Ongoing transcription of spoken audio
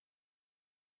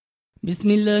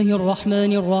بسم الله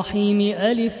الرحمن الرحيم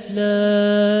ألف لام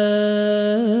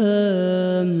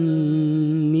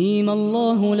ميم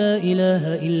الله لا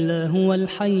إله إلا هو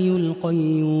الحي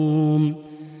القيوم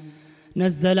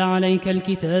نزل عليك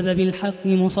الكتاب بالحق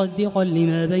مصدقا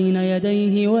لما بين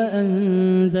يديه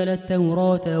وأنزل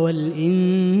التوراة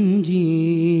والإنجيل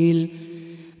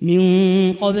من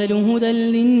قبل هدى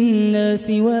للناس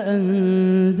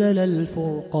وأنزل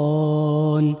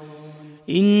الفرقان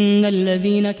إن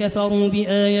الذين كفروا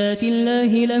بآيات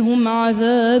الله لهم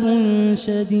عذاب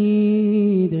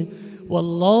شديد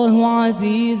والله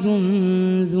عزيز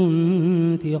ذو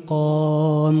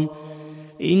انتقام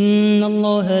إن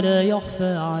الله لا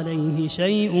يخفى عليه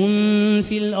شيء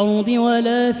في الأرض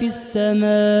ولا في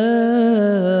السماء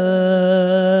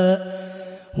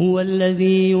هو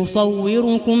الذي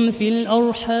يصوركم في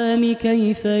الأرحام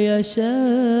كيف يشاء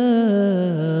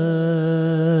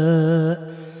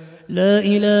لا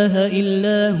إله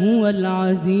إلا هو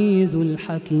العزيز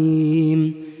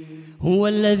الحكيم هو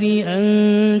الذي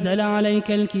أنزل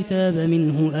عليك الكتاب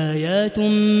منه آيات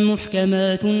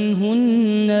محكمات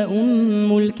هن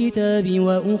أم الكتاب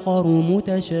وأخر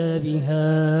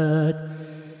متشابهات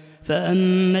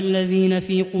فأما الذين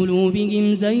في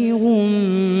قلوبهم زيغ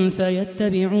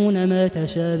فيتبعون ما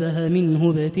تشابه منه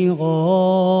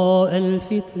ابتغاء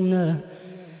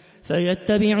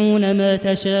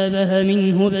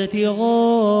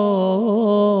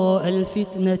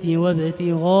الفتنة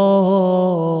وابتغاء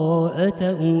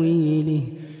تأويله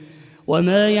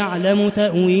وما يعلم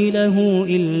تأويله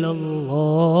إلا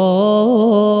الله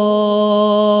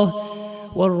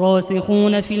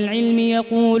والراسخون في العلم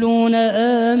يقولون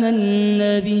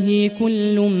آمنا به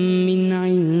كل من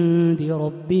عند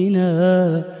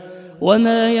ربنا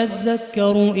وما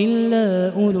يذكر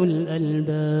إلا أولو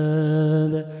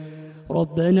الألباب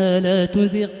ربنا لا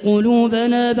تزغ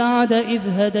قلوبنا بعد إذ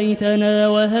هديتنا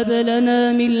وهب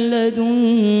لنا من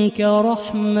لدنك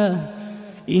رحمة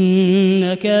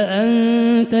إنك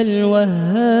أنت الوهاب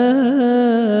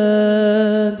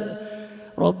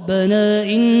ربنا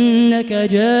إنك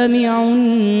جامع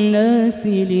الناس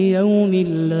ليوم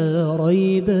لا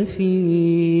ريب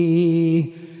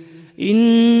فيه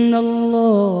إن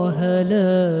الله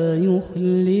لا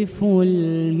يخلف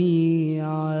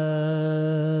الميعاد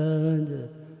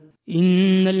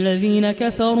إن الذين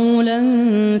كفروا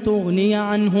لن تغني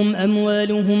عنهم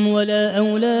أموالهم ولا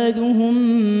أولادهم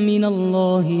من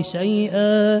الله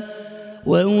شيئا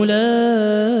وأولئك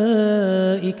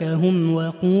هم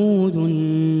وقود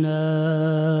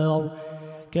النار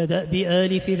كدأب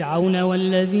آل فرعون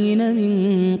والذين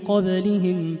من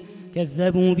قبلهم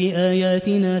كذبوا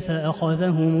بآياتنا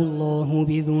فأخذهم الله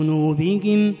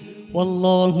بذنوبهم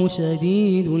والله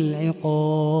شديد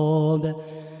العقاب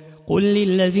قل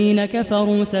للذين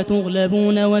كفروا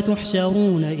ستغلبون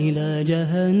وتحشرون إلى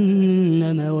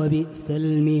جهنم وبئس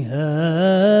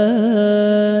المهاد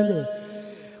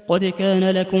قد كان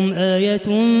لكم آية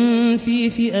في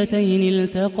فئتين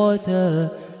التقتا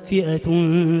فئة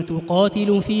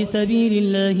تقاتل في سبيل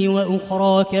الله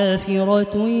وأخرى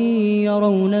كافرة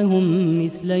يرونهم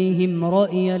مثليهم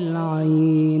رأي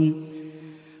العين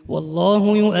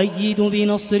والله يؤيد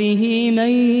بنصره من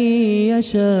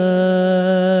يشاء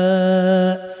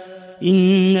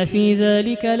إن في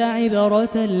ذلك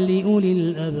لعبرة لأولي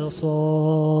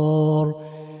الأبصار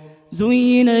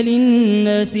زين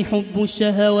للناس حب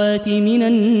الشهوات من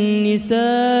النساء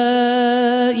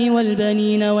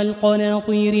والبنين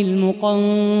والقناطير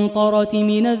المقنطرة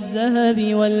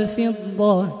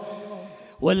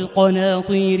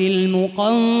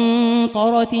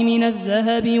من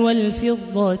الذهب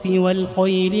والفضة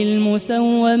والخيل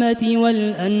المسومة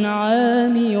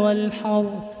والأنعام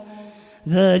والحرث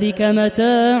ذلك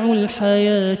متاع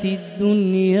الحياة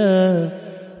الدنيا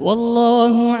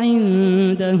والله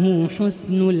عنده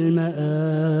حسن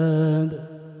المآب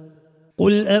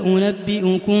قل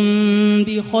أنبئكم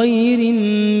بخير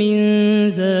من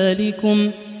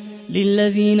ذلكم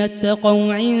للذين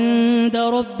اتقوا عند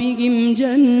ربهم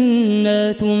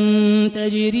جنات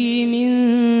تجري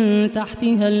من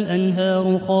تحتها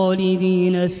الأنهار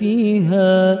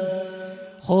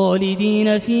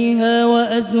خالدين فيها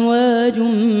وأزواج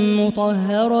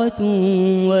مطهرة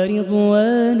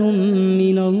ورضوان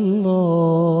من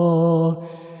الله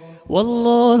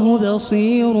والله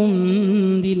بصير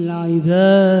بالعباد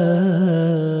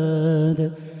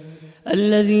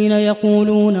الذين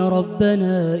يقولون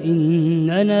ربنا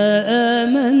إننا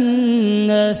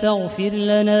آمنا فاغفر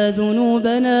لنا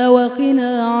ذنوبنا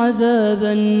وقنا عذاب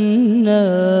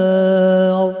النار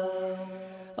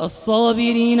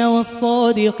الصابرين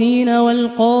والصادقين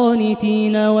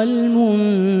والقانتين والمنفقين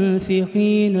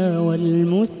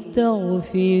والمستغفرين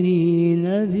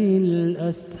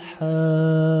بالأسحار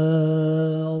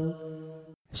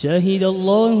شهد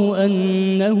الله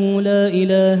أنه لا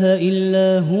إله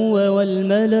إلا هو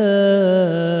والملائكة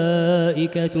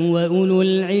وأولو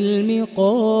العلم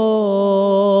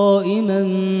قائما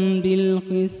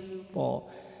بالقسط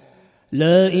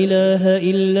لا إله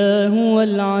إلا هو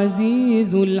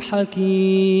العزيز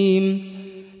الحكيم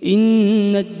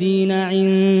إن الدين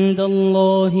عند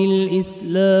الله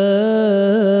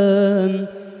الإسلام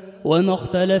وما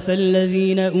اختلف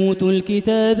الذين أوتوا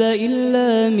الكتاب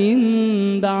إلا من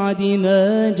بعد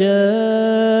ما جاءهم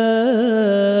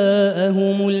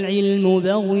العلم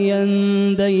بغيا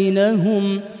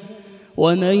بينهم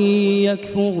ومن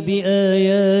يكفر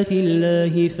بآيات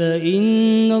الله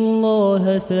فإن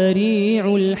الله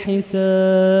سريع الحساب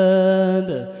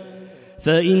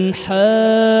فإن حاجوك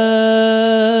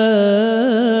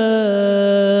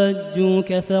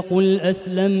فقل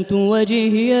أسلمت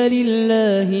وجهي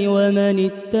لله ومن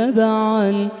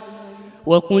اتبعن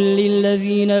وقل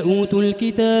للذين أوتوا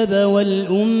الكتاب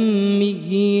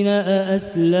والأميين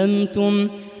أأسلمتم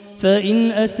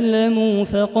فإن أسلموا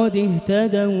فقد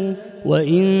اهتدوا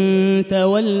وإن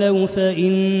تولوا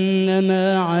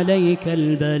فإنما عليك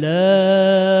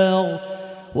البلاغ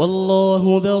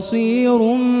والله بصير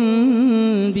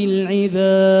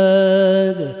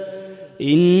بالعباد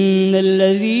إن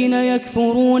الذين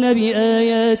يكفرون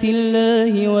بآيات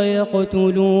الله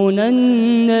ويقتلون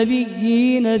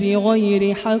النبيين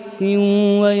بغير حق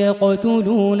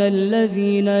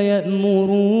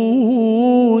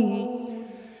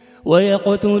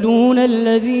ويقتلون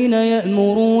الذين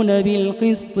يأمرون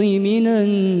بالقسط من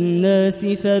الناس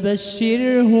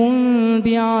فبشرهم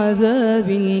بعذاب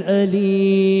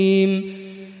أليم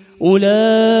أولئك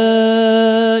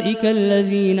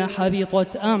الذين حبطت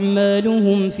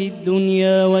أعمالهم في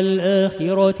الدنيا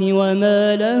والآخرة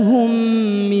وما لهم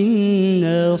من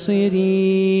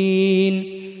ناصرين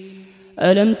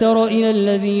ألم تر إلى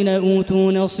الذين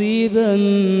أوتوا نصيبا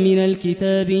من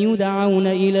الكتاب يدعون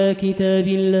إلى كتاب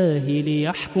الله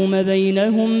ليحكم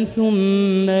بينهم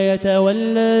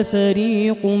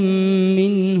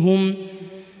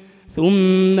ثم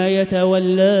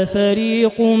يتولى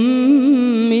فريق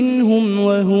منهم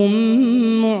وهم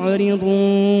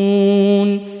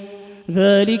معرضون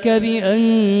ذلك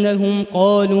بأنهم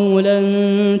قالوا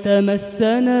لن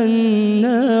تمسنا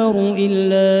النار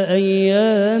إلا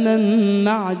أياما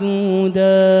معدودات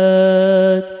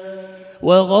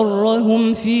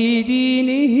وغرهم في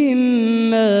دينهم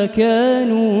ما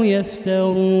كانوا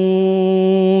يفترون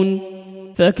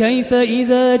فكيف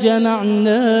إذا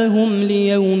جمعناهم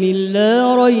ليوم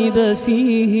لا ريب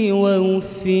فيه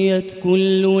ووفيت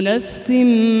كل نفس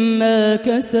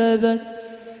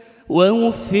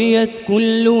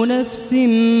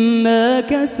ما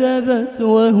كسبت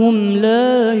وهم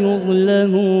لا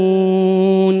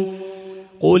يظلمون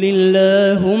قل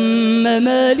اللهم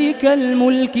مالك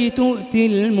الملك تؤتي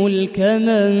الملك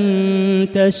من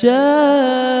تشاء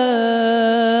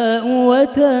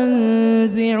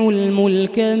وتنزع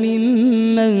الملك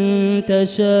ممن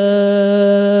تشاء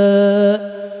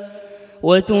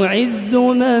وتعز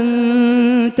من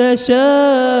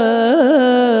تشاء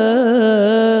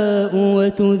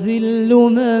وتذل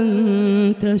من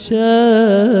تشاء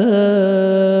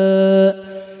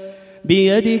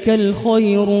بيدك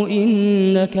الخير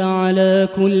إنك على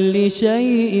كل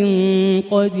شيء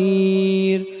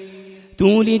قدير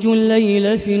تولج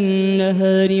الليل في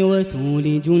النهار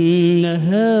وتولج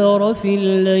النهار في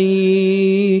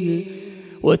الليل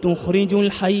وتخرج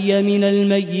الحي من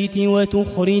الميت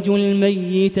وتخرج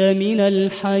الميت من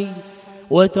الحي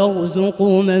وترزق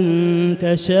من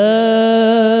تشاء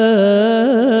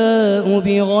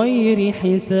بغير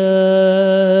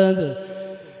حساب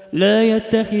لا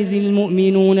يتخذ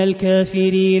المؤمنون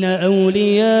الكافرين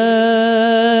أولياء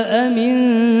من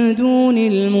دون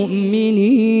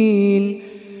المؤمنين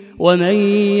ومن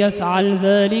يفعل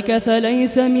ذلك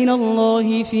فليس من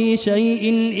الله في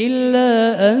شيء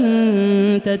إلا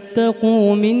أن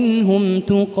تتقوا منهم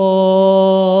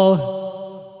تقاه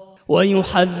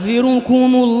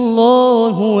ويحذركم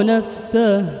الله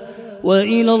نفسه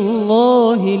وإلى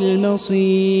الله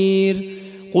المصير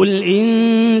قل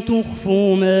إن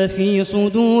تخفوا ما في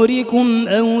صدوركم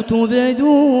أو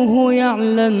تبدوه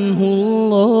يعلمه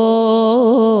الله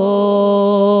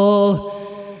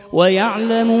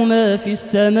ويعلم ما في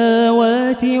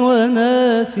السماوات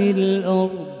وما في الأرض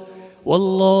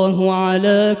والله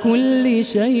على كل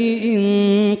شيء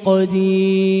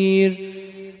قدير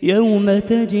يوم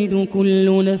تجد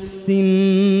كل نفس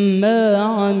ما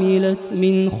عملت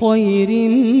من خير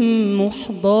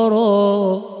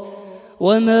محضرا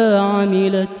وما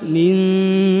عملت من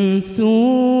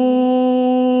سوء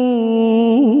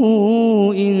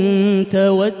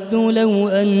تود لو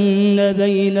أن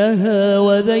بينها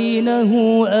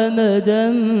وبينه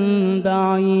أمدا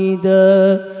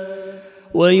بعيدا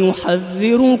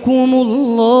ويحذركم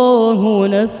الله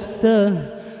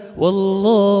نفسه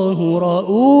والله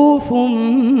رؤوف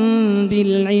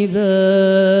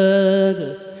بالعباد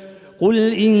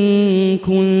قل إن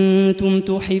كنتم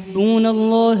تحبون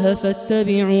الله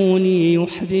فاتبعوني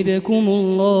يحببكم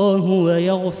الله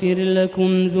ويغفر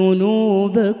لكم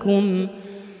ذنوبكم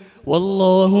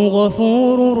والله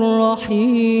غفور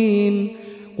رحيم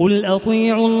قل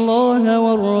أطيعوا الله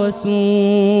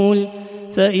والرسول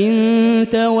فإن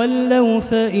تولوا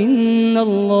فإن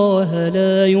الله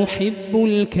لا يحب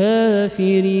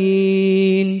الكافرين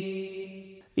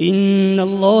إن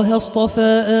الله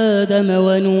اصطفى آدم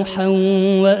ونوحا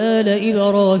وآل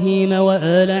إبراهيم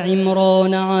وآل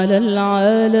عمران على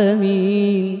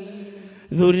العالمين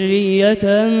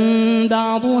ذرية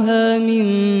بعضها من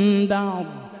بعض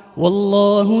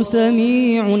والله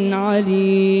سميع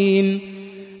عليم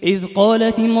إذ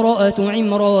قالت امرأة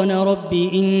عمران رب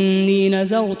إني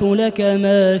نذرت لك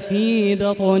ما في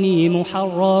بطني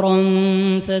محررا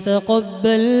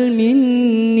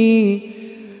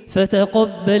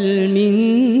فتقبل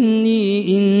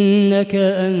مني إنك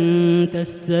أنت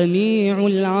السميع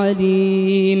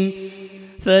العليم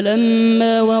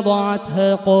فلما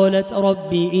وضعتها قالت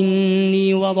رب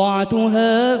إني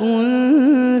وضعتها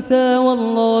أنثى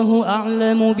والله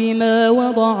أعلم بما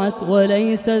وضعت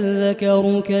وليس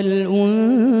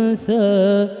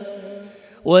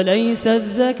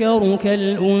الذكر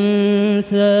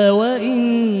كالأنثى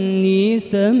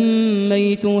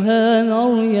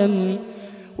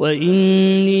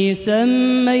وإني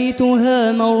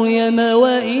سميتها مريم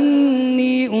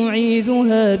وإني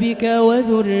أعيذها بك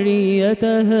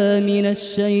وذريتها من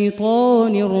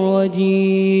الشيطان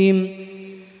الرجيم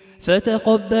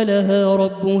فتقبلها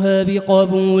ربها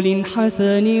بقبول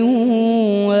حسن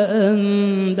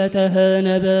وأنبتها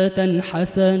نباتا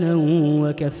حسنا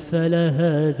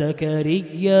وكفلها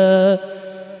زكريا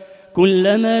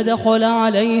كلما دخل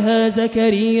عليها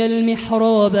زكريا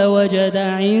المحراب وجد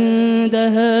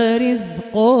عندها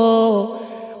رزقا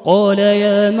قال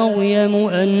يا مريم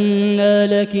أنى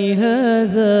لك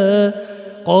هذا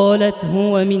قالت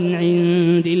هو من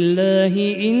عند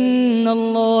الله إن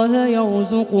الله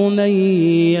يرزق من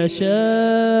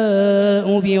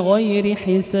يشاء بغير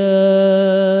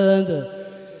حساب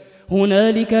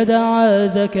هنالك دعا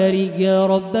زكريا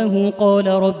ربه قال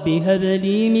رب هب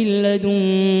لي من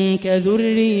لدنك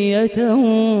ذرية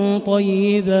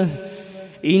طيبة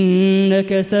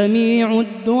إنك سميع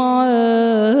الدعاء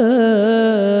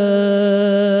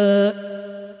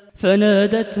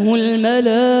فنادته الملائكة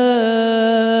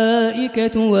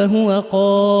وهو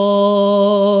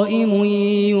قائم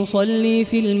يصلي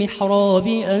في المحراب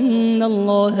أن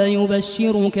الله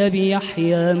يبشرك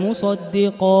بيحيى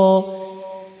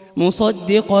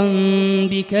مصدقا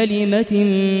بكلمة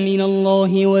من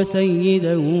الله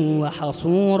وسيدا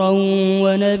وحصورا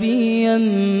ونبيا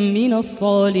من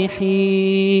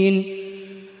الصالحين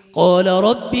قال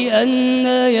رب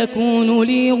أنى يكون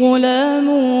لي غلام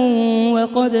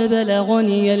وقد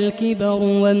بلغني الكبر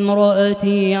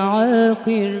وامرأتي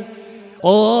عاقر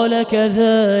قال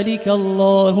كذلك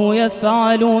الله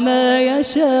يفعل ما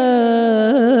يشاء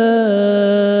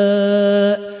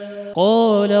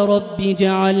قال رب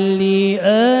اجعل لي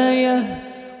آية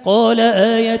قال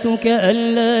آيتك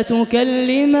ألا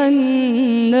تكلم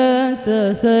الناس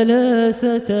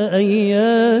 3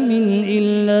 أيام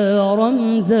إلا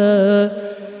رمزا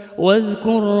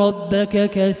واذكر ربك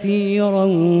كثيرا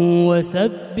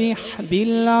وسبح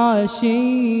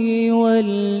بالعشي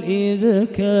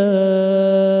والإبكار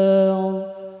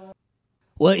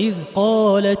وإذ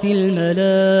قالت الملائكة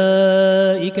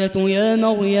يا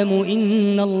مريم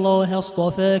إن الله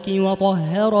اصطفاك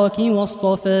وطهرك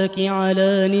واصطفاك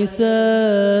على نساء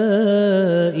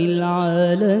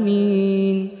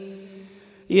العالمين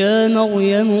يا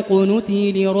مريم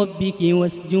قنتي لربك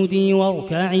واسجدي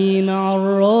واركعي مع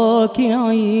الراكعين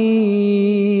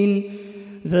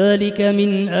ذلك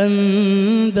من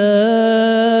أنباء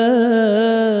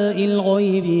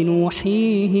الغيب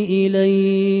نوحيه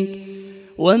إليك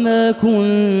وما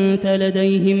كنت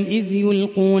لديهم إذ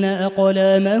يلقون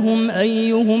أقلامهم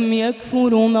أيهم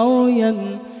يكفل مريم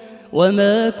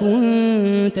وما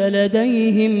كنت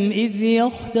لديهم إذ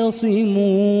يختصمون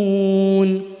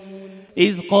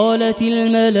إذ قالت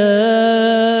الملائكة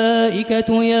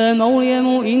يا مريم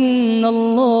إن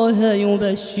الله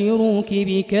يبشرك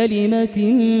بكلمة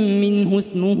منه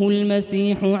اسمه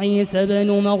المسيح عيسى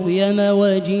بن مريم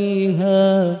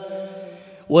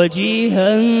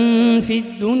وجيها في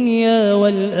الدنيا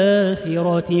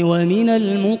والآخرة ومن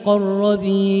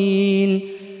المقربين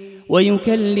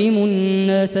ويكلم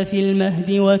الناس في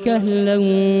المهد وكهلا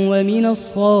ومن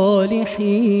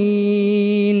الصالحين.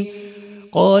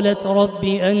 قالت رب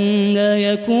أنى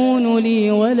يكون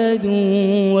لي ولد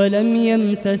ولم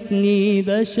يمسسني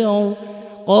بشر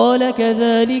قال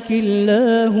كذلك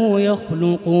الله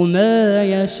يخلق ما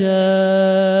يشاء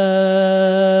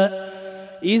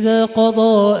إذا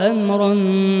قضى أمرا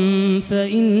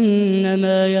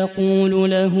فإنما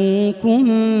يقول له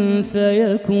كن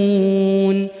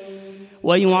فيكون.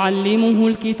 ويعلمه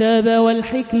الكتاب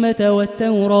والحكمة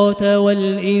والتوراة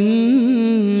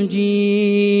والإنجيل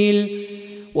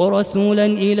ورسولا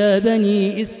إلى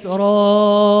بني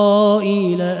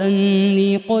إسرائيل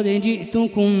أني قد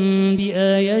جئتكم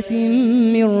بآية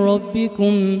من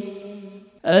ربكم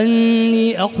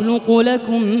أني أخلق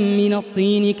لكم من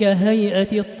الطين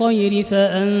كهيئة الطير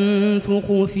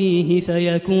فأنفخ فيه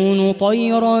فيكون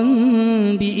طيرا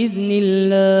بإذن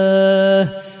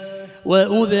الله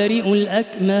وأبرئ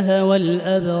الأكمه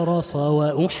والأبرص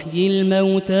وأحيي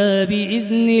الموتى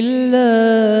بإذن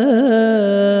الله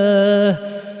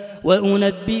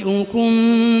وأنبئكم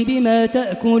بما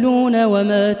تأكلون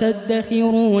وما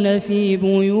تدخرون في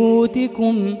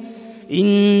بيوتكم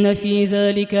إن في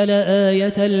ذلك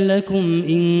لآية لكم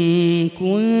إن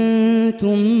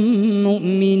كنتم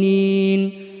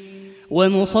مؤمنين.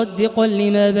 ومصدقا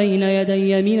لما بين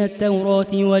يدي من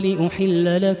التوراة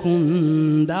ولأحل لكم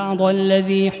بعض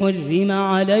الذي حرم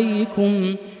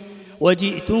عليكم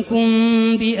وجئتكم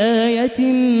بآية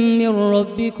من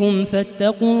ربكم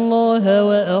فاتقوا الله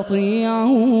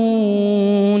وأطيعون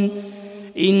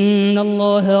إن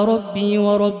الله ربي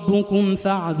وربكم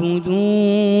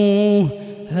فاعبدوه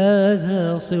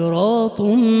هذا صراط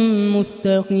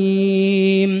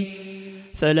مستقيم.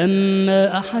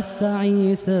 فلما أحس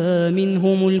عيسى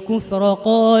منهم الكفر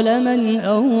قال من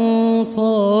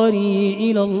أنصاري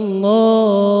إلى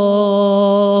الله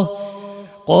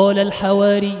قال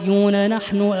الحواريون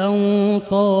نحن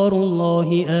أنصار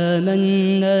الله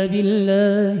آمنا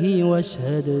بالله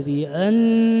واشهد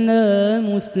بأننا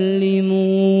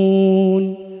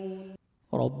مسلمون.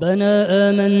 ربنا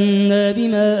آمنا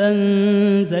بما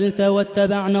أنزلت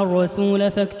واتبعنا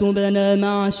الرسول فاكتبنا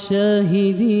مع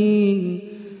الشاهدين.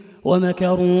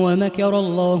 ومكروا ومكر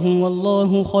الله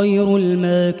والله خير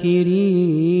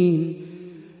الماكرين.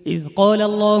 إذ قال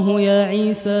الله يا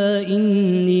عيسى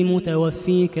إني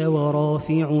متوفيك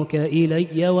ورافعك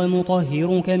إلي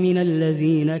ومطهرك من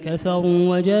الذين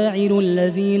كفروا وجاعل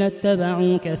الذين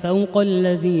اتبعوك فوق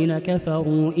الذين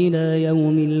كفروا إلى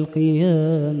يوم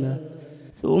القيامة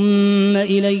ثم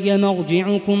إلي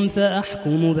مرجعكم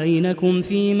فأحكم بينكم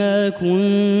فيما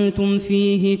كنتم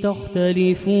فيه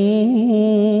تختلفون.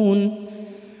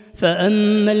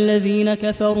 فأما الذين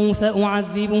كفروا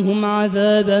فأعذبهم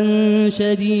عذابا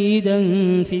شديدا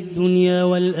في الدنيا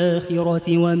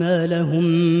والآخرة وما لهم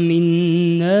من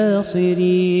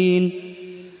ناصرين.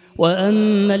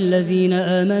 وأما الذين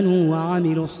آمنوا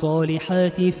وعملوا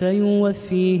الصالحات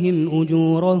فيوفيهم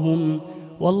أجورهم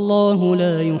والله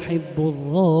لا يحب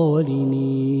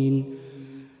الظالمين.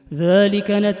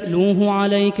 ذلك نتلوه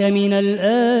عليك من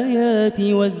الآيات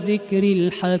والذكر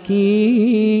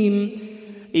الحكيم.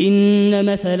 إن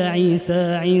مثل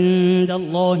عيسى عند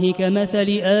الله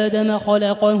كمثل آدم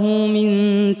خلقه من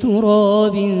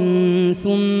تراب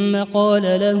ثم قال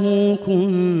له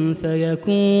كن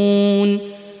فيكون.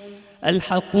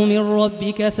 الحق من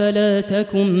ربك فلا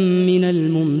تكن من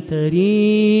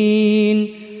الممترين.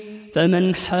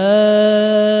 فمن حاجك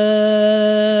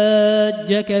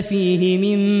فيه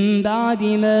من بعد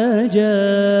ما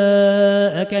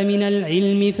جاءك من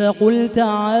العلم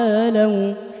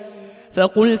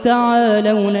فقل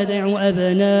تعالوا ندع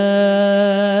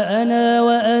أبناءنا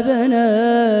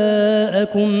وأبناءكم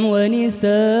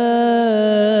ونساءنا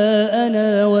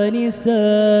ونساءكم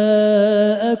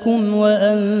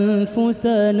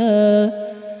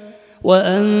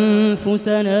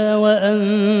وأنفسنا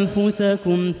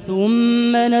وأنفسكم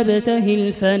ثم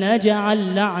نبتهل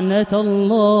فنجعل لعنة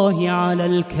الله على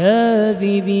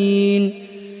الكاذبين.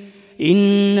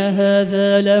 إن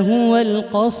هذا لهو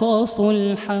القصص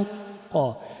الحق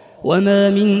وما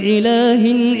من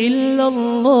إله إلا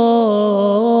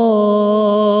الله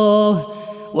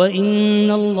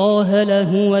وإن الله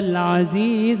لهو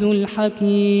العزيز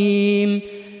الحكيم.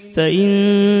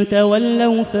 فإن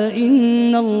تولوا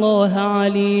فإن الله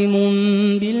عليم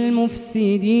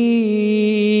بالمفسدين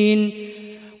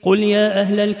قل يا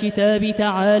أهل الكتاب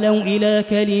تعالوا إلى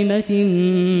كلمة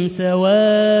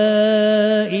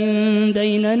سواء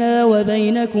بيننا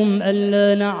وبينكم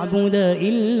ألا نعبد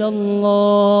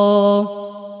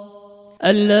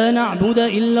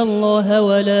إلا الله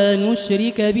ولا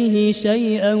نشرك به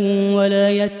شيئا ولا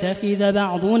يتخذ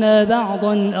بعضنا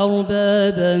بعضا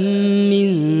أربابا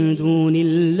من دون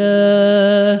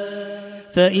الله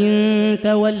فإن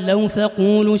تولوا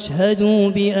فقولوا اشهدوا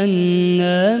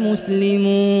بأننا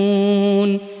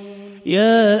مسلمون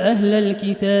يا أهل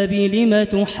الكتاب لم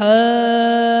تحاجون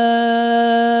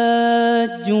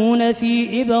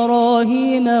في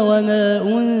إبراهيم وما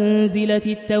أنزلت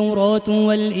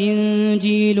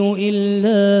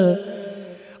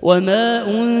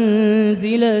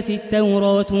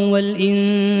التوراة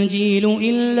والإنجيل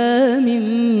إلا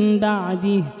من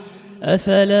بعده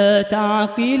أفلا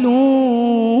تعقلون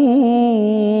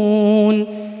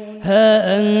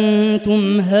ها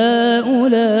أنتم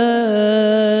هؤلاء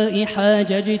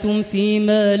حاججتم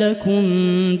فيما لكم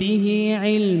به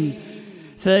علم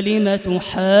فلم تحاجون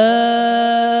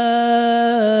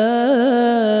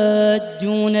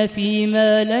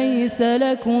فيما ليس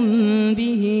لكم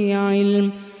به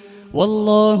علم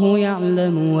والله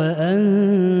يعلم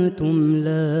وأنتم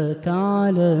لا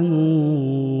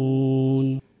تعلمون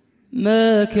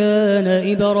ما كان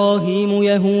إبراهيم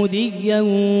يهوديا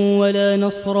ولا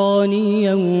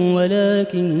نصرانيا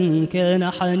ولكن كان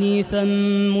حنيفا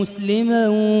مسلما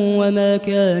وما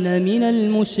كان من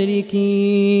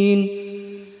المشركين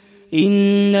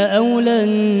إن أولى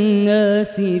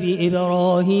الناس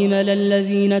بإبراهيم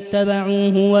للذين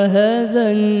اتبعوه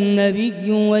وهذا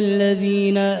النبي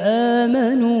والذين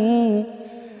آمنوا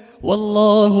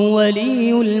والله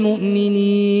ولي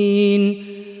المؤمنين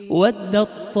ودت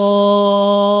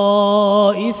طائفة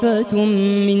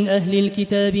من أهل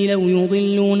الكتاب لو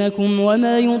يضلونكم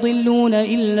وما يضلون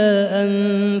إلا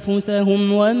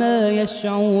أنفسهم وما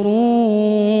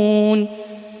يشعرون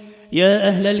يا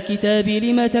أهل الكتاب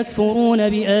لم تكفرون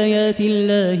بآيات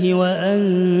الله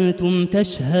وأنتم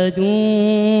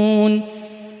تشهدون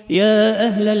يا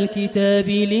أهل الكتاب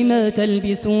لم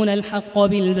تلبسون الحق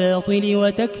بالباطل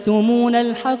وتكتمون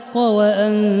الحق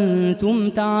وأنتم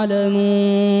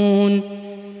تعلمون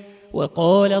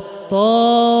وقالت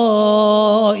طائفة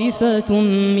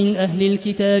من أهل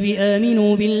الكتاب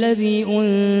آمنوا بالذي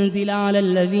أنزل على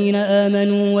الذين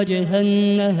آمنوا وجه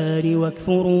النهار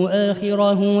واكفروا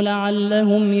آخره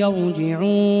لعلهم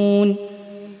يرجعون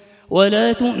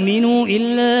ولا تؤمنوا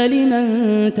إلا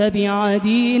لمن تبع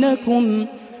دينكم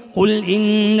قل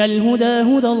إن الهدى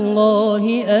هدى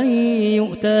الله أن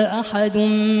يؤتى أحد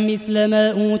مثل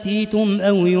ما أوتيتم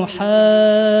أو يحاجوكم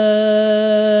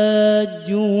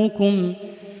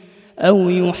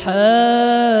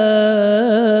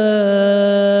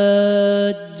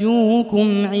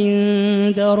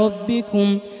عند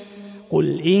ربكم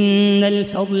قل إن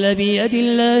الفضل بيد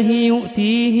الله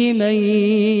يؤتيه من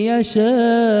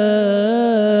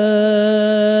يشاء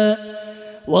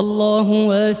والله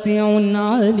واسع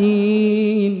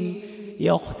عليم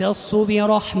يختص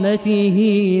برحمته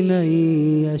من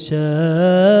يشاء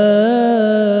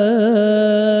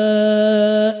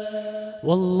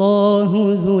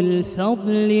والله ذو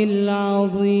الفضل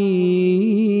العظيم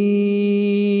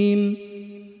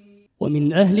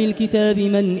ومن أهل الكتاب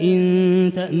من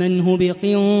إن تأمنه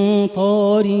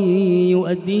بقنطار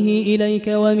يؤديه إليك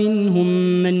ومنهم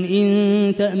من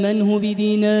إن تأمنه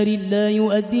بدينار لا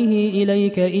يؤديه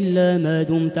إليك إلا ما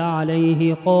دمت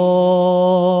عليه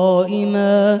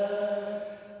قائما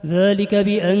ذلك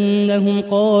بأنهم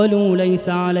قالوا ليس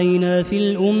علينا في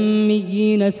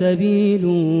الأميين سبيل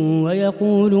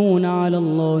ويقولون على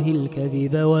الله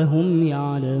الكذب وهم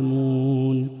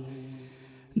يعلمون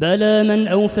بلى من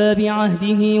أوفى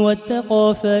بعهده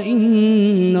واتقى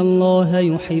فإن الله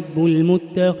يحب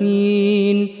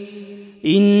المتقين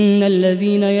إن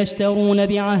الذين يشترون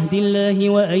بعهد الله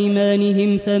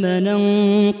وأيمانهم ثمنا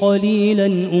قليلا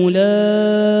أولئك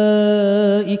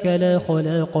لا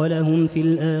خلاق لهم في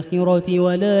الآخرة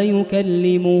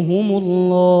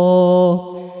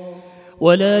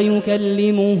ولا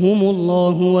يكلمهم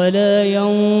الله ولا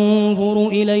ينظر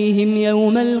إليهم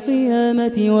يوم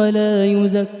القيامة ولا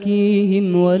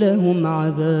يزكيهم ولهم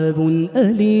عذاب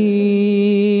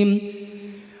أليم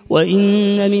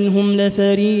وإن منهم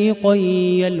لفريقا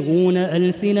يلغون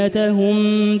ألسنتهم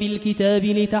بالكتاب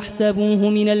لتحسبوه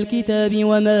من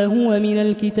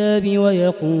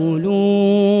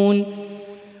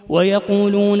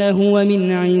ويقولون هو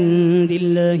من عند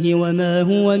الله وما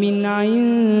هو من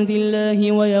عند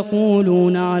الله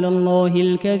ويقولون على الله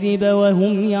الكذب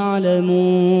وهم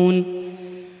يعلمون.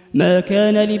 ما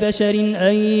كان لبشر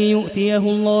أن يؤتيه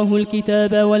الله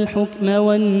الكتاب والحكم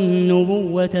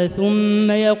والنبوة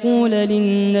ثم يقول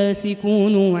للناس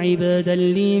كونوا عبادا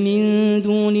لي من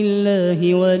دون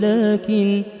الله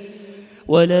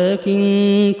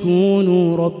ولكن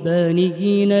كونوا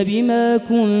ربانيين بما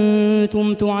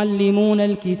كنتم تعلمون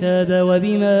الكتاب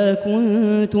وبما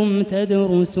كنتم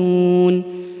تدرسون.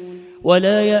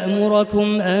 ولا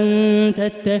يأمركم أن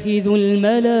تتخذوا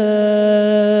الملائكة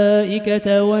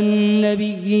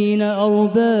والنبيين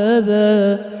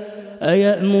أربابا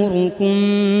أيأمركم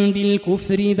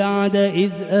بالكفر بعد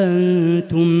إذ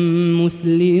أنتم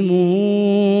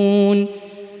مسلمون.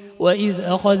 وإذ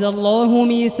أخذ الله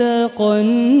ميثاق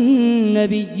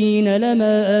النبيين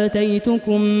لما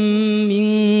آتيتكم من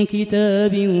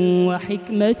كتاب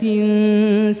وحكمة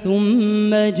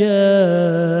ثم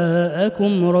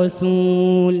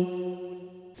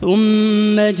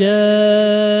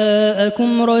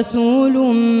جاءكم رسول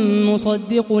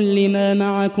مصدق لما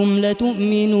معكم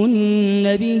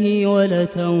لتؤمنن به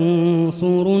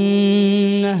ولتنصرنه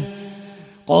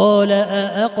قال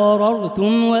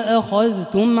أأقررتم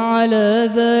وأخذتم على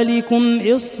ذلكم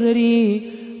إصري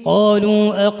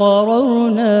قالوا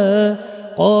أقررنا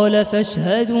قال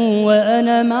فاشهدوا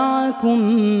وأنا معكم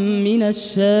من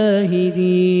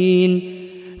الشاهدين.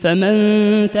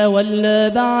 فمن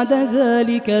تولى بعد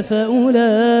ذلك فأولئك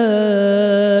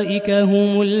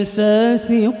هم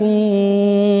الفاسقون.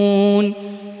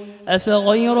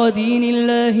 أفغير دين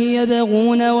الله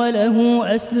يبغون وله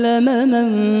أسلم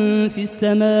من في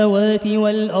السماوات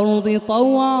والأرض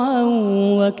طوعا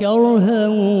وكرها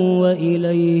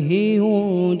وإليه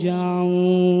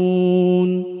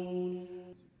يرجعون.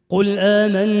 قل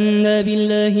آمنا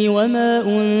بالله وما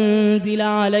أنزل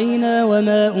علينا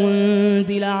وما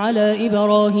أنزل على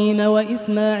إبراهيم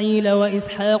وإسماعيل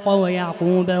وإسحاق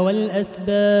ويعقوب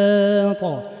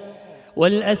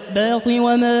والأسباط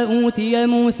وما أوتي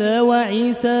موسى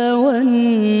وعيسى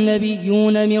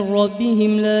والنبيون من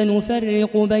ربهم لا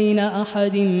نفرق بين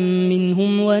أحد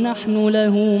منهم ونحن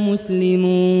له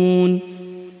مسلمون.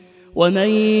 ومن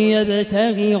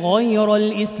يبتغ غير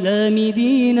الإسلام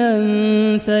دينا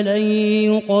فلن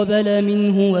يقبل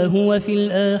منه وهو في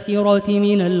الآخرة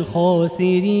من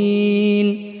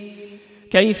الخاسرين.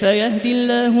 كيف يهدي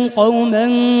الله قوما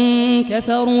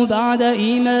كفروا بعد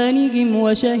إيمانهم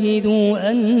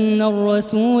وشهدوا أن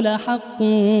الرسول حق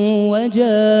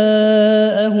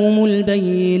وجاءهم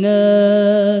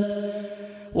البينات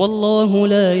والله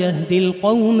لا يهدي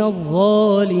القوم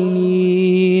الظالمين.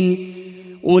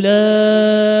 أولئك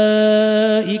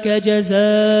جزاؤهم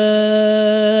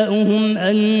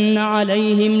أن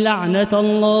عليهم لعنة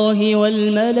الله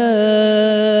والملائكة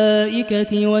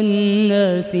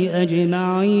والناس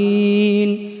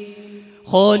أجمعين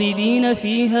خالدين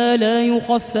فيها لا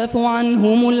يخفف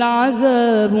عنهم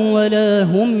العذاب ولا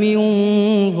هم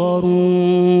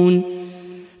ينظرون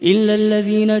إلا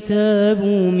الذين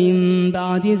تابوا من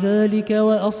بعد ذلك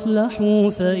وأصلحوا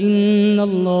فإن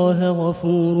الله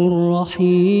غفور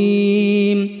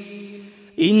رحيم.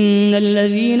 إن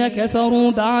الذين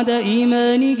كفروا بعد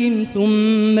إيمانهم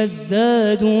ثم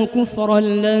ازدادوا كفرا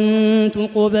لن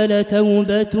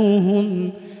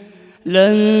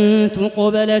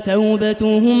تقبل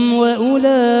توبتهم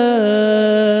وأولئك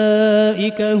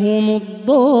هم الضالون.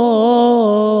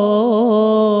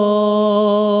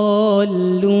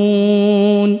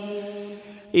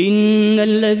 إن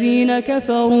الذين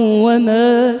كفروا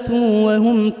وماتوا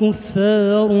وهم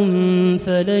كفار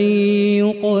فلن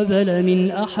يقبل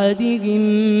من أحدهم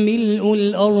ملء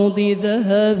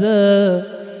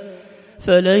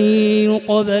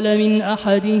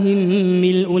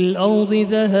الأرض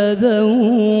ذهبا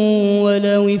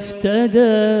ولو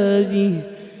افتدى به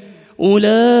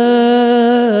أولئك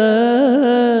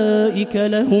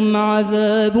لهم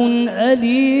عذاب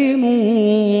أليم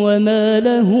وما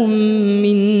لهم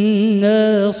من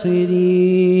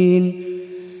ناصرين.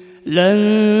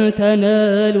 لن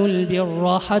تنالوا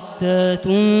البر حتى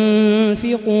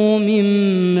تنفقوا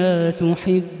مما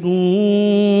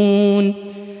تحبون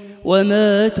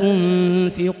وما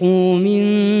تنفقوا من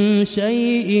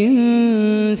شيء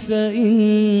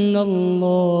فإن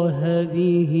الله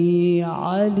به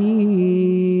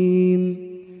عليم.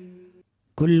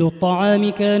 كل الطعام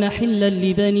كان حلا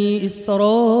لبني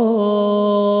إسرائيل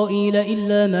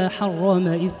إلا ما حرم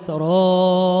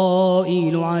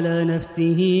إسرائيل على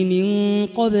نفسه من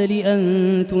قبل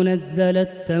أن تنزل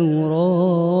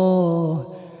التوراة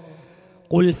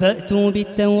قل فأتوا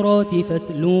بالتوراة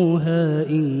فاتلوها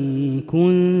إن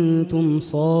كنتم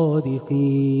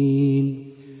صادقين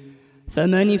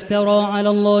فمن افترى على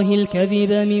الله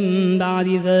الكذب من بعد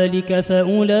ذلك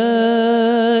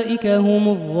فأولئك هم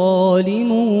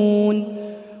الظالمون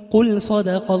قل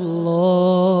صدق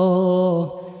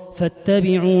الله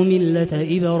فاتبعوا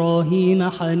ملة إبراهيم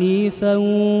حنيفا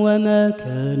وما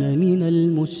كان من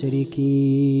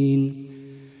المشركين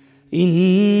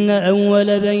إن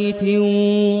أول بيت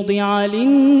وضع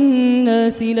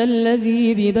للناس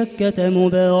للذي ببكة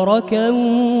مباركا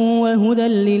وهدى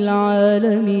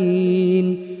للعالمين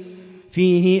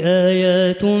فيه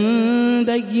آيات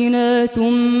بينات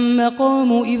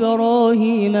مقام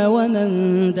إبراهيم ومن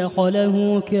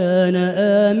دخله كان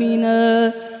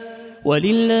آمنا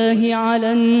ولله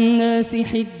على الناس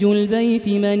حج البيت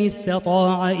من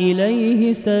استطاع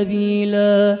إليه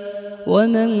سبيلا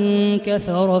ومن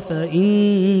كفر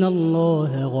فإن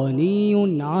الله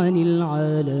غني عن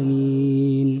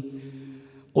العالمين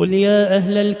قل يا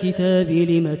أهل الكتاب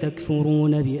لم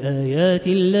تكفرون بآيات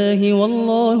الله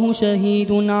والله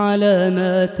شهيد على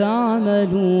ما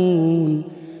تعملون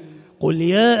قل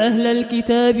يا أهل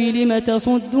الكتاب لم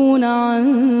تصدون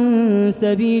عن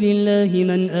سبيل الله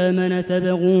من آمن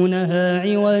تبغونها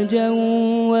عوجا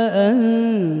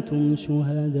وأنتم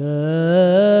شهداء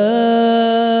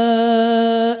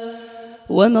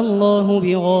وما الله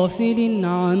بغافل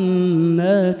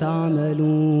عما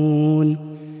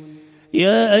تعملون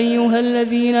يا أيها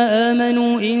الذين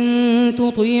آمنوا إن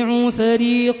تطيعوا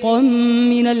فريقا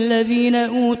من الذين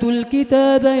أوتوا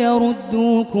الكتاب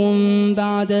يردوكم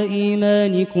بعد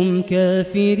إيمانكم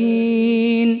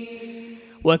كافرين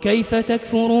وكيف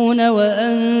تكفرون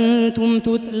وأنتم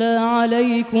تتلى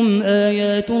عليكم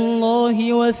آيات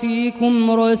الله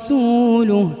وفيكم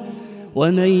رسوله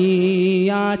ومن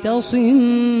يعتصم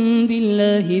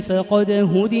بالله فقد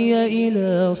هدي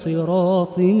إلى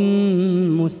صراط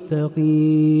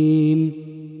مستقيم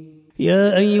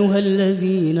يا أيها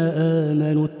الذين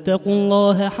آمنوا اتقوا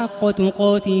الله حق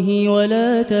تقاته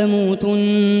ولا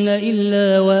تموتن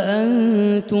إلا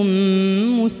وأنتم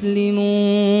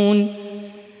مسلمون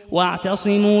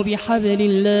واعتصموا بحبل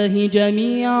الله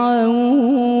جميعا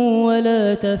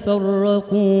ولا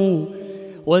تفرقوا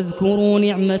واذكروا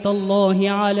نعمة الله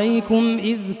عليكم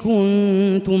إذ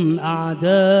كنتم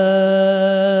أعداء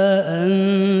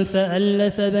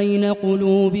فألف بين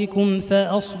قلوبكم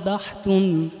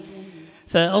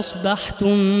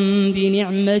فأصبحتم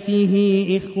بنعمته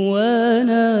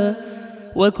إخوانا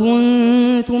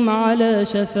وكنتم على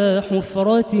شفا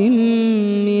حفرة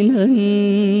من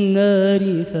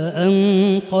النار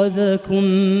فأنقذكم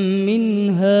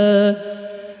منها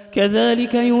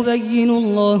كذلك يبين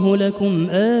الله لكم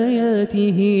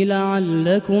آياته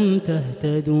لعلكم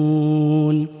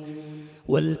تهتدون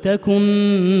ولتكن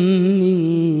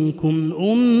منكم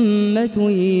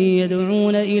أمة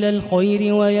يدعون إلى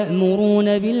الخير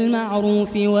ويأمرون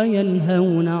بالمعروف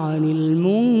وينهون عن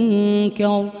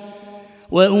المنكر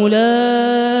وأولئك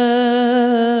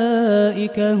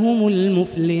هم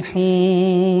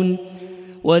المفلحون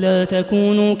ولا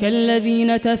تكونوا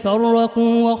كالذين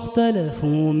تفرقوا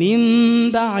واختلفوا من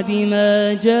بعد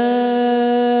ما جاءهم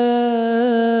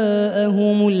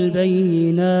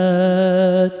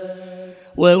البينات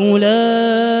وأولئك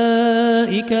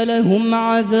لهم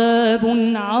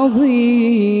عذاب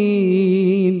عظيم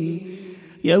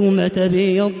يوم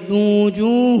تبيض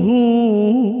وجوه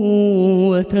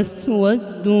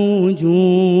وتسود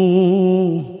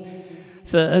وجوه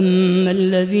فأما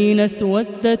الذين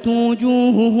اسودت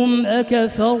وجوههم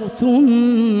أكفرتم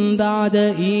بعد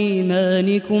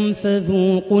إيمانكم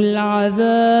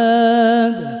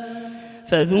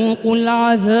فذوقوا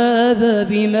العذاب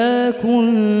بما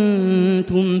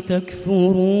كنتم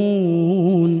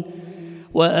تكفرون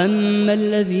وأما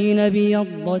الذين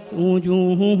بيضت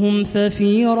وجوههم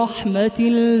ففي رحمة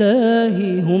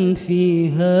الله هم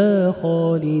فيها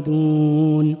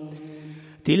خالدون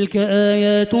تلك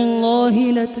آيات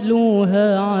الله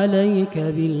نتلوها عليك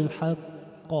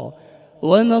بالحق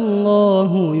وما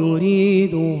الله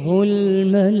يريد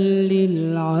ظلما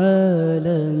للعالمين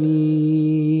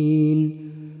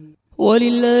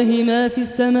ولله ما في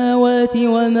السماوات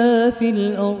وما في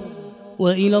الأرض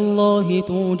وإلى الله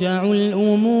ترجع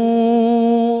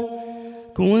الأمور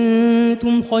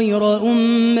كنتم خير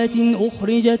أمة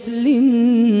أخرجت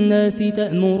للناس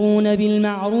تأمرون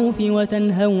بالمعروف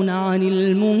وتنهون عن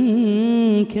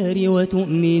المنكر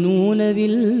وتؤمنون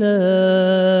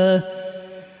بالله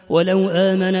ولو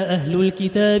آمن أهل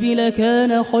الكتاب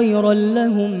لكان خيرا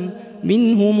لهم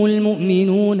منهم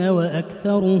المؤمنون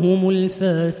وأكثرهم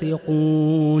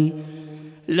الفاسقون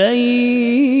لن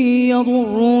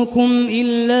يضروكم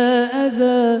إلا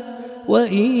أذى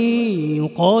وإن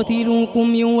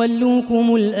يقاتلوكم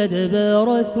يولوكم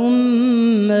الأدبار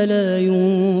ثم لا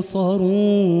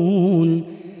ينصرون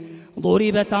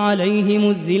ضربت عليهم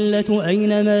الذلة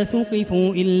أينما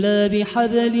ثقفوا إلا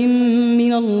بحبل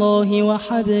من الله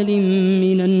وحبل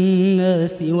من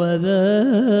الناس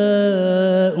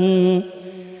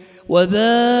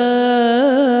وباءوا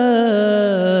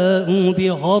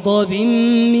بغضب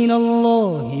من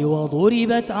الله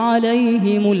وضربت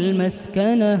عليهم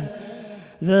المسكنة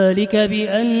ذلك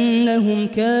بأنهم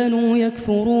كانوا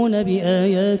يكفرون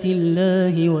بآيات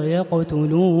الله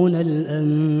ويقتلون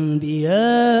الأنبياء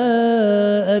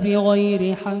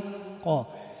بغير حق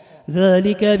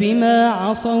ذلك بما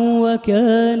عصوا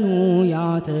وكانوا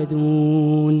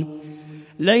يعتدون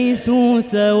ليسوا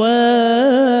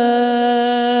سواء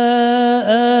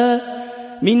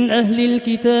من أهل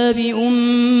الكتاب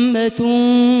أمة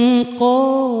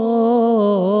قائمة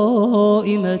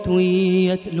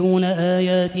يتلون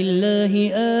آيات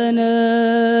الله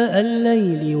آناء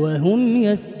الليل وهم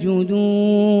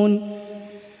يسجدون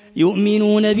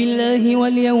يؤمنون بالله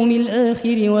واليوم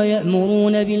الآخر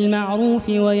ويأمرون بالمعروف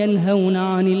وينهون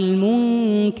عن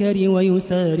المنكر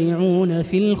ويسارعون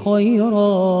في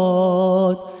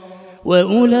الخيرات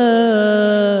وأولئك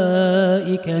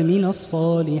من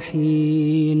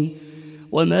الصالحين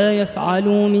وما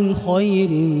يفعلوا من خير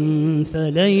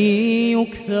فلن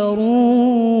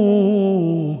يكفروه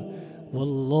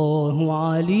والله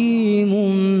عليم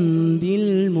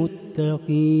بالمتقين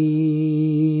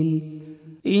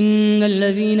إن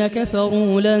الذين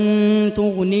كفروا لن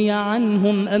تغني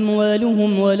عنهم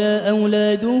أموالهم ولا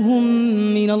أولادهم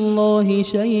من الله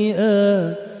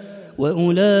شيئا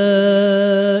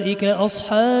وأولئك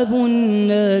أصحاب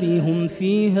النار هم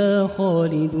فيها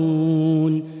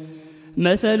خالدون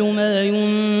مثل ما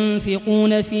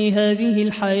ينفقون في هذه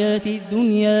الحياة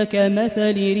الدنيا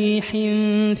كمثل ريح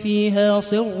فيها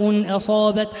صر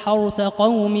أصابت حرث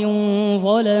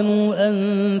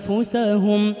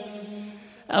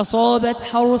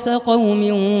قوم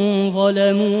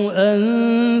ظلموا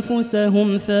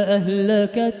أنفسهم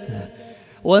فأهلكته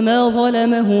وما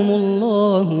ظلمهم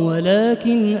الله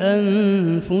ولكن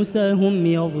أنفسهم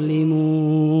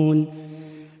يظلمون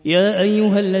يا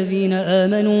أيها الذين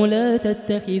آمنوا لا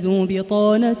تتخذوا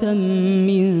بطانة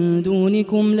من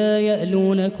دونكم لا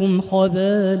يألونكم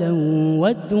خبالا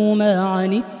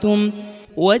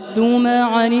ودوا ما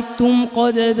عنتم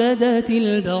قد بدت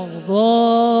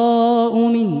البغضاء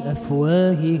من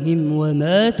أفواههم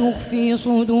وما تخفي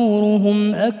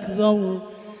صدورهم أكبر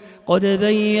قد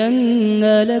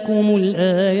بينا لكم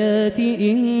الآيات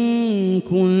إن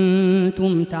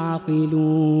كنتم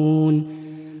تعقلون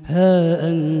ها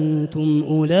أنتم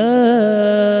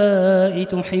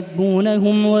أولئك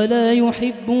تحبونهم ولا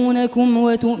يحبونكم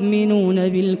وتؤمنون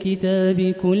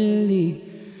بالكتاب كله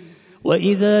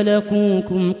وإذا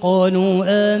لقوكم قالوا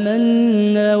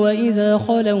آمنا وإذا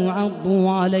خلوا عضوا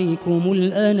عليكم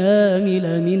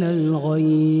الأنامل من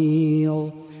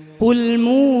الغيظ قل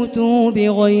موتوا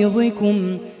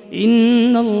بغيظكم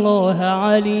إن الله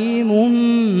عليم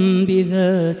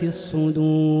بذات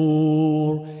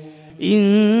الصدور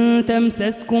إن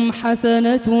تمسسكم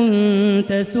حسنة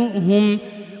تسؤهم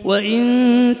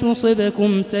وإن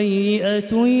تصبكم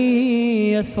سيئة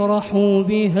يفرحوا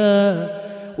بها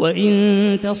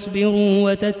وإن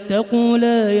تصبروا وتتقوا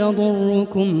لا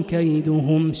يضركم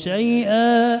كيدهم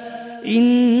شيئا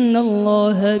إن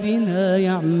الله بما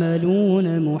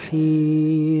يعملون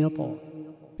محيط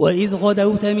وإذ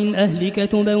غدوت من أهلك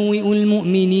تبوئ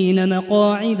المؤمنين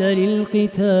مقاعد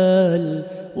للقتال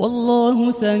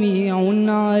والله سميع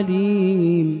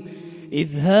عليم إذ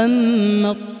هم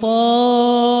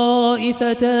الطائفتان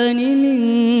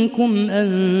منكم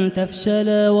أن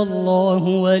تفشلا والله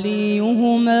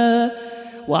وليهما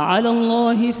وعلى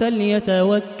الله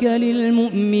فليتوكل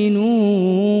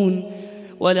المؤمنون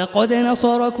ولقد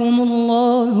نصركم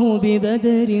الله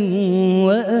ببدر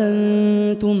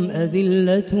وأنتم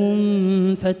أذلة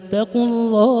فاتقوا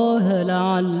الله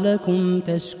لعلكم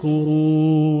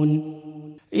تشكرون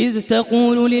إذ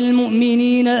تقول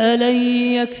للمؤمنين ألن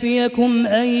يكفيكم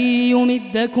أن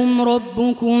يمدكم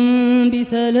ربكم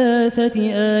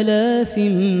ب3,000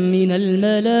 من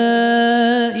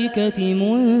الملائكة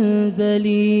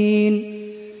منزلين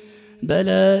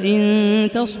بلى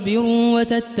إن تصبروا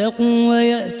وتتقوا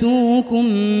ويأتوكم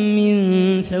من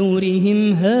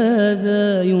فورهم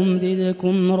هذا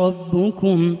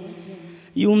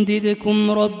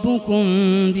يمددكم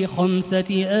ربكم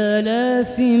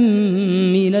ب5,000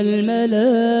 من الملائكة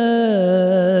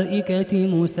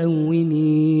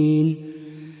مسومين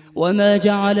وما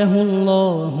جعله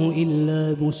الله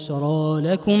إلا بشرى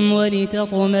لكم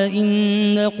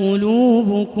ولتطمئن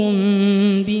قلوبكم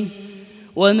به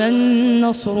وما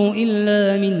النصر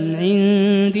إلا من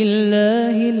عند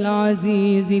الله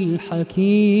العزيز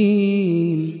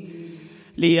الحكيم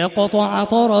ليقطع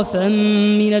طرفا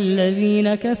من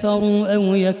الذين كفروا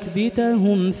أو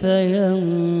يكبتهم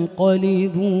فينقلبوا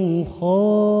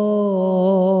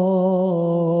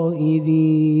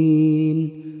خائبين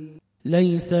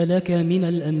ليس لك من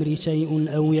الأمر شيء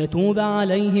أو يتوب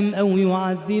عليهم أو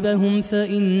يعذبهم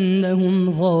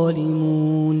فإنهم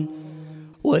ظالمون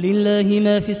ولله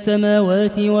ما في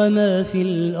السماوات وما في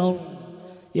الأرض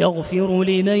يغفر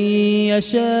لمن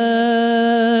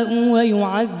يشاء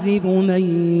ويعذب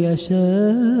من يشاء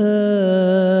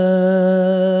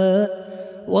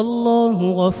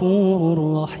والله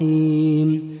غفور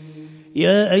رحيم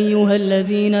يا أيها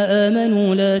الذين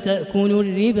آمنوا لا تأكلوا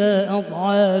الربا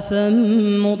أضعافا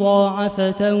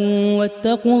مضاعفة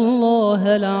واتقوا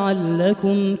الله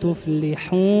لعلكم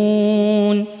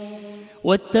تفلحون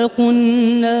واتقوا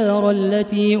النار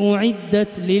التي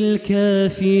أعدت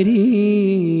للكافرين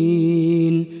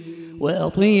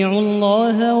وأطيعوا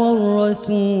الله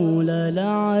والرسول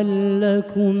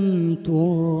لعلكم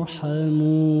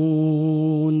ترحمون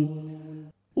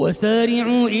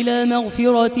وسارعوا إلى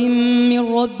مغفرة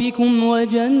من ربكم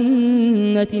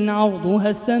وجنة عرضها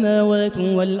السماوات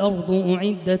والأرض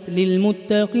أعدت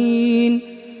للمتقين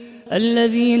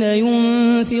الذين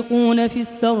ينفقون في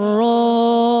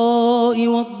السراء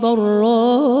والضراء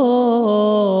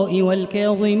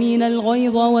والكاظمين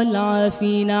الغيظ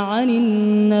والعافين عن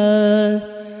الناس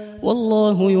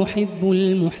والله يحب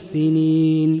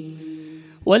المحسنين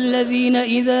والذين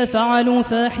إذا فعلوا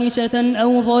فاحشة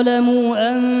أو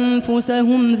ظلموا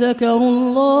أنفسهم ذكروا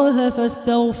الله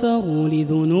فاستغفروا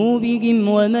لذنوبهم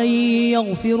ومن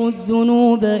يغفر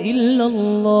الذنوب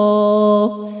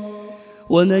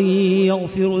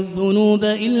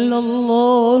إلا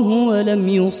الله ولم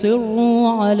يصروا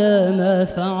على ما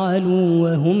فعلوا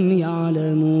وهم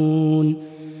يعلمون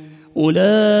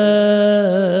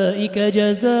أولئك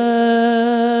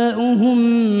جزاؤهم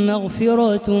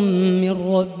مغفرة من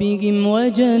ربهم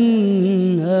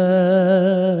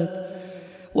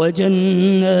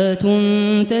وجنات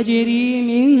تجري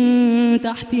من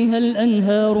تحتها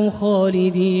الأنهار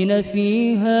خالدين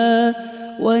فيها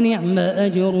ونعم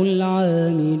أجر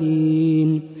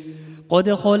العاملين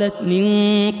قد خلت من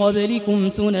قبلكم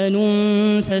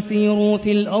سنن فسيروا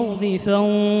في الأرض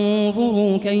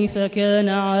فانظروا كيف كان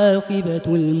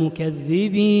عاقبة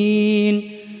المكذبين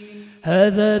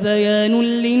هذا بيان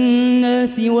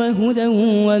للناس وهدى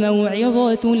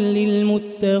وموعظة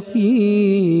للمتقين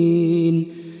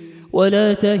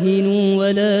ولا تهنوا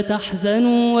ولا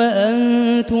تحزنوا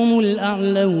وأنتم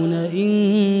الأعلون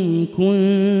إن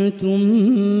كنتم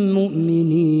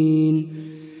مؤمنين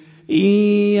إن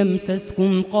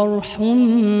يمسسكم قرح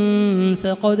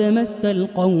فقد مس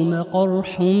القوم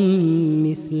قرح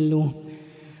مثله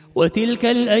وتلك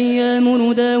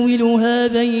الأيام نداولها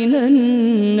بين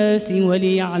الناس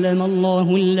وليعلم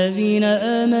الله الذين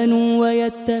آمنوا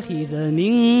ويتخذ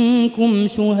منكم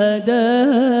شهداء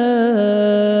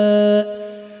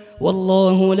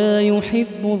والله لا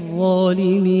يحب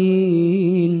الظالمين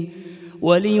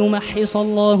وليمحص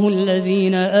الله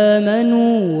الذين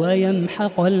آمنوا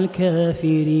ويمحق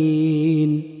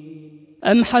الكافرين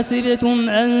أم حسبتم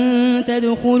أن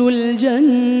تدخلوا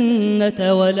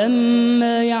الجنة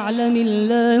ولما يعلم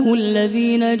الله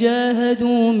الذين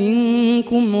جاهدوا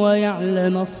منكم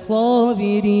ويعلم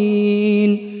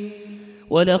الصابرين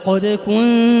ولقد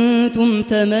كنتم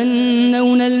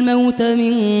تمنون الموت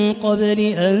من قبل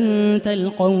أن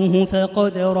تلقوه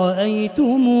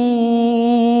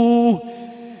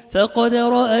فقد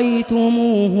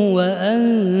رأيتموه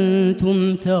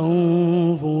وأنتم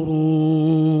تنظرون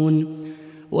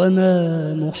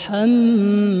وما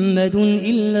محمد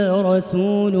إلا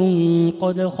رسول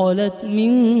قد خلت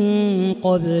من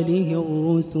قبله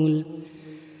الرسل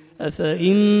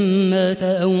أفإن مات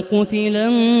أو قتل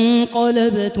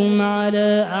انقلبتم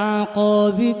على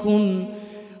أعقابكم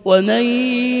ومن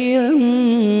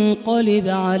ينقلب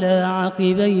على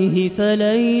عقبيه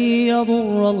فلن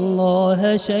يضر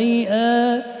الله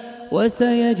شيئا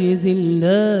وسيجزي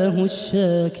الله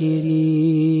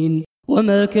الشاكرين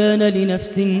وما كان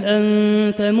لنفس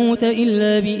أن تموت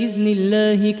إلا بإذن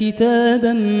الله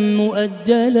كتابا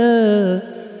مؤجلا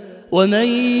ومن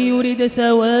يرد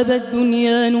ثواب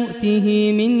الدنيا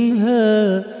نؤته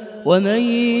منها ومن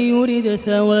يرد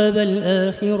ثواب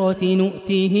الآخرة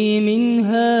نؤته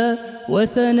منها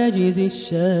وسنجزي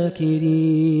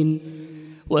الشاكرين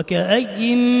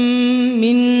وكأي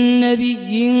من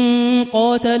نبي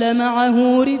قاتل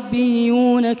معه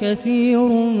ربيون كثير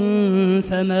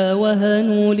فما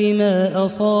وهنوا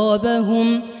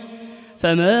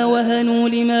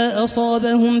لما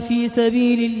أصابهم في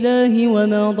سبيل الله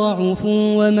وما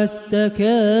ضعفوا وما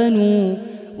استكانوا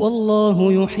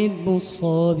والله يحب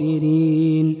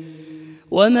الصابرين.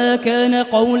 وما كان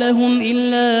قولهم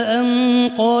إلا أن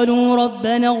قالوا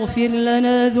ربنا اغفر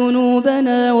لنا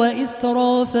ذنوبنا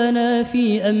وإسرافنا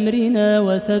في أمرنا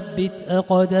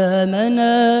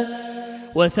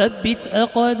وثبت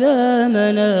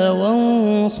أقدامنا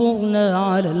وانصرنا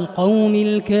على القوم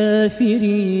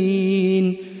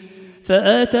الكافرين.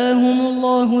 فآتاهم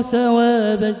الله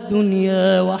ثواب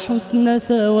الدنيا وحسن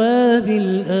ثواب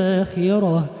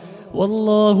الآخرة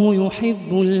والله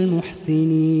يحب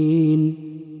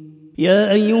المحسنين.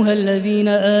 يا أيها الذين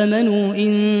آمنوا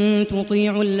إن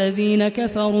تطيعوا الذين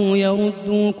كفروا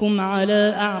يردوكم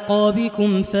على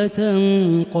أعقابكم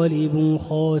فتنقلبوا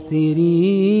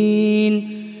خاسرين.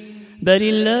 بل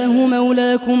الله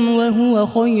مولاكم وهو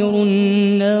خير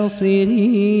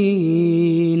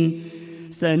الناصرين.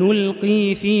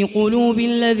 سنلقي في قلوب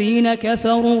الذين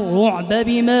كفروا الرعب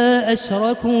بما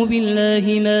أشركوا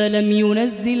بالله ما لم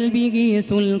ينزل به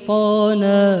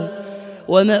سلطانا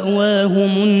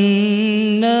ومأواهم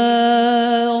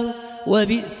النار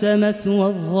وبئس مثوى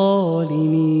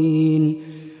الظالمين.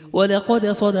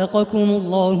 ولقد صدقكم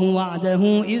الله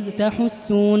وعده إذ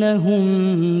تحسونهم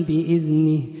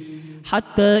بإذنه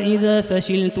حتى إذا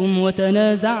فشلتم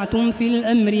وتنازعتم في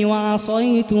الأمر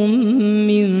وعصيتم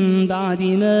من بعد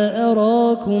ما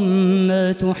أراكم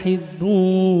ما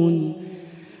تحبون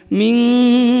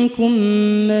منكم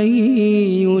من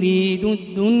يريد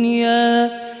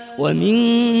الدنيا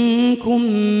ومنكم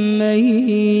من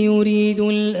يريد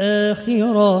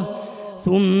الآخرة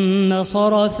ثم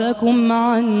صرفكم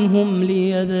عنهم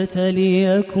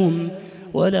ليبتليكم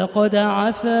ولقد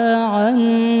عفا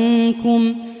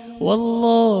عنكم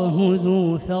والله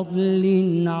ذو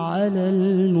فضل على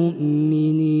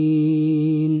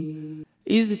المؤمنين.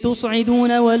 إذ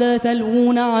تصعدون ولا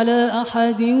تلوون على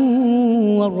أحد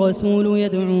والرسول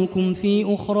يدعوكم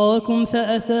في أخراكم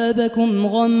فأثابكم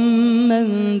غما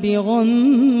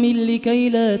بغم لكي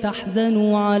لا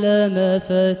تحزنوا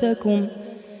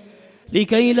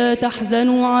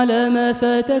على ما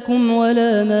فاتكم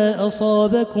ولا ما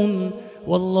أصابكم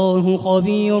والله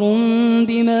خبير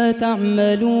بما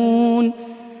تعملون.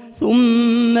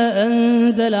 ثم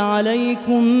أنزل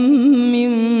عليكم من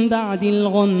بعد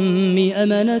الغم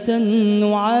أمنة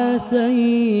نعاسا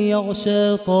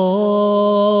يغشى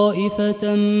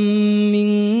طائفة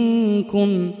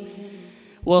منكم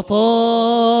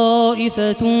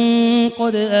وطائفة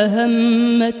قد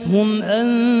أهمتهم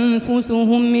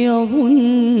أنفسهم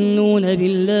يظنون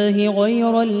بالله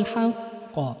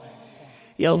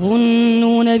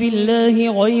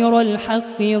غير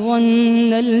الحق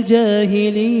ظن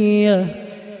الجاهلية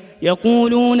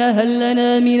يقولون هل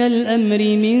لنا من الأمر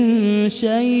من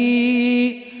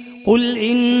شيء قل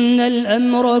إن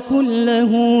الأمر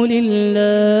كله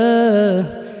لله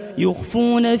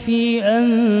يخفون في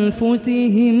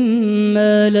أنفسهم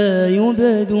ما لا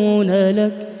يبدون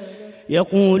لك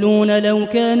يقولون لو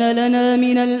كان لنا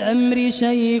من الأمر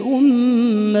شيء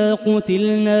ما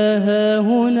قتلنا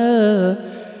هاهنا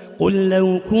قل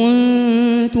لو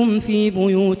كنتم في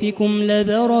بيوتكم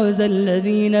لبرز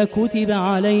الذين كتب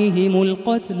عليهم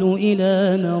القتل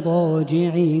إلى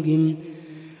مضاجعهم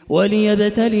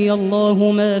وليبتلي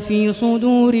الله ما في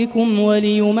صدوركم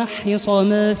وليمحص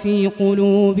ما في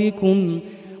قلوبكم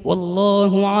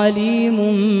والله عليم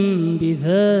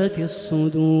بذات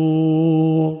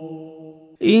الصدور.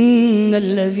 إن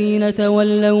الذين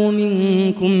تولوا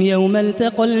منكم يوم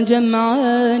التقى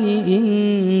الجمعان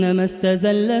إنما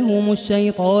استزلهم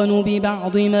الشيطان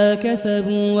ببعض ما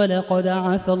كسبوا ولقد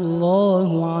عفى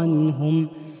الله عنهم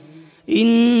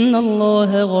إن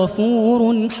الله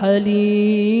غفور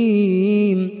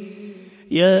حليم.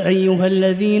 يا أيها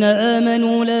الذين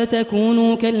آمنوا لا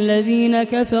تكونوا كالذين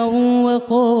كفروا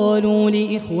وقالوا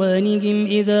لإخوانهم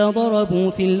إذا ضربوا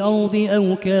في الأرض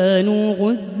أو كانوا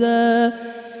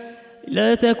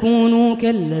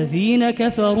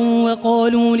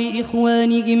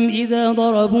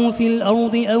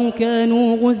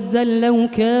غزا لو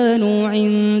كانوا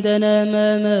عندنا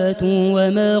ما ماتوا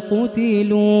وما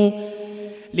قتلوا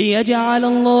ليجعل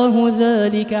الله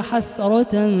ذلك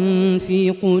حسرة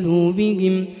في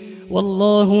قلوبهم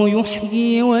والله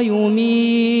يحيي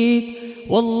ويميت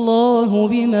والله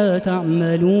بما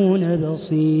تعملون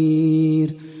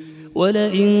بصير.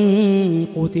 ولئن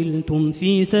قتلتم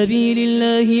في سبيل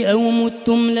الله أو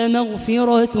متم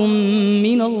لمغفرة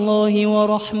من الله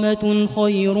ورحمة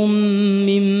خير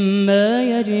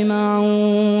مما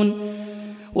يجمعون.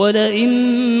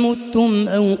 ولئن متم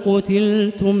أو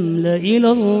قتلتم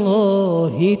لإلى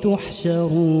الله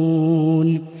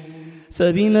تحشرون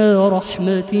فبما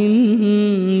رحمة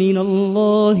من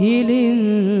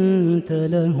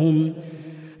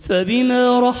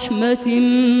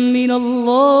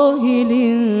الله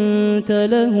لنت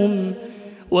لهم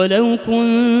ولو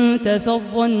كنت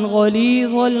فظا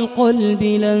غليظ القلب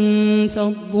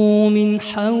لانفضوا من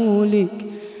حولك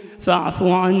فاعف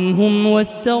عنهم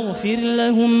واستغفر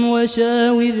لهم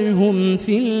وشاورهم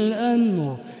في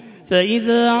الأمر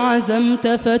فإذا عزمت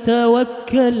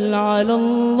فتوكل على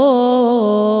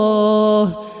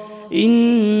الله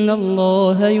إن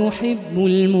الله يحب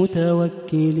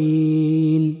المتوكلين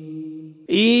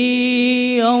إن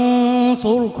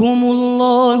ينصركم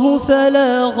الله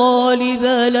فلا غالب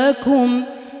لكم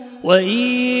وإن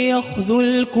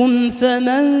يخذلكم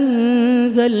فمن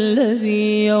ذا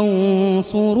الذي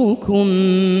ينصركم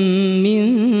من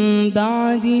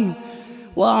بعده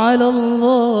وعلى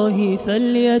الله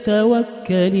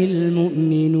فليتوكل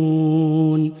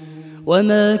المؤمنون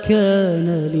وما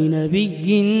كان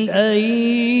لنبي أن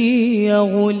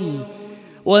يغل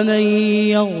ومن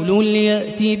يغل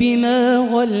يأت بما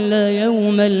غل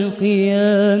يوم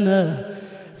القيامة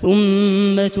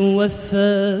ثم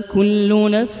توفى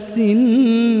كل نفس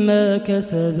ما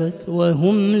كسبت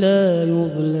وهم لا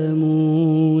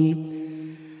يظلمون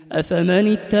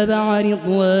أفمن اتبع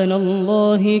رضوان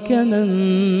الله كمن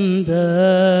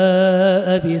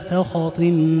باء بسخط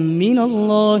من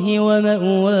الله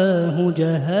ومأواه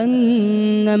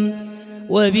جهنم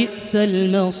وبئس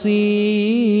المصير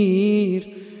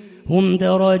هم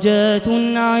درجات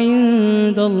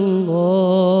عند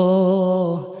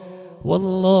الله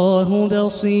والله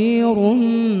بصير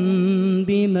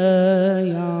بما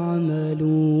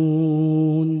يعملون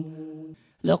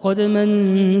لقد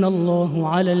من الله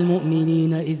على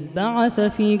المؤمنين إذ بعث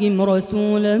فيهم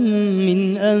رسولا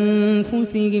من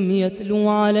أنفسهم يتلو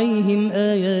عليهم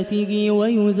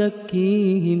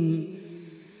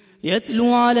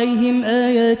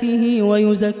آياته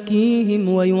ويزكيهم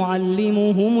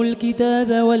ويعلمهم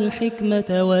الكتاب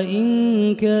والحكمة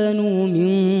وإن كانوا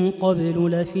من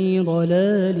قبل لفي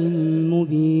ضلال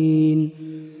مبين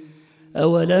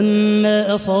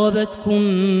أولما أصابتكم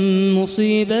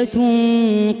مصيبة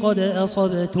قد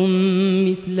أصبتم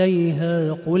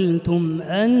مثليها قلتم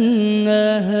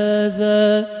أنى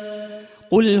هذا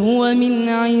قل هو من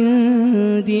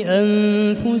عند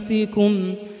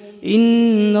أنفسكم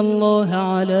إن الله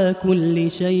على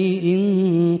كل شيء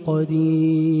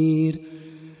قدير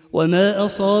وما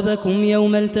أصابكم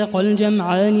يوم التقى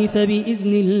الجمعان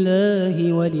فبإذن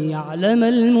الله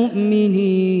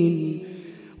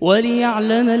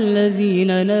وليعلم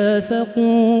الذين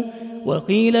نافقوا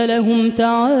وقيل لهم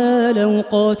تعالوا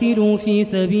قاتلوا في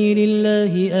سبيل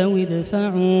الله أو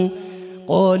ادفعوا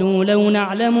قالوا لو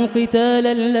نعلم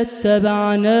قتالا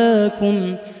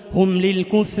لاتبعناكم هم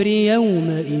للكفر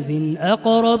يومئذ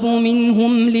أقرب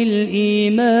منهم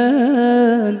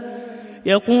للإيمان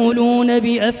يقولون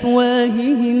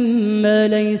بأفواههم ما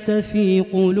ليس في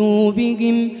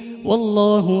قلوبهم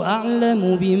والله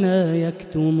أعلم بما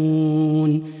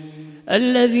يكتمون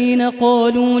الذين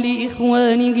قالوا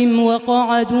لإخوانهم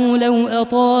وقعدوا لو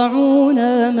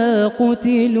أطاعونا ما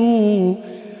قتلوا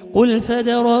قل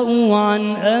فادرءوا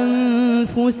عن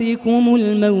أنفسكم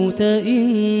الموت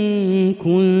إن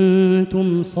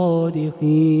كنتم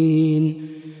صادقين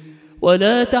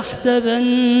ولا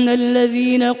تحسبن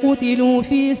الذين قتلوا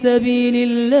في سبيل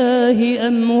الله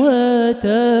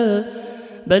أمواتا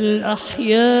بل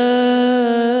أحياء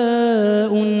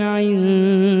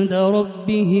عند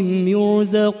ربهم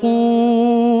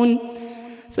يرزقون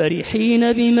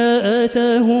فرحين بما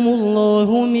آتاهم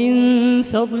الله من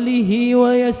فضله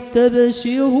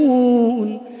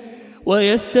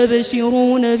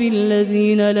ويستبشرون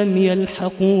بالذين لم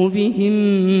يلحقوا بهم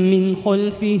من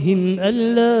خلفهم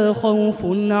ألا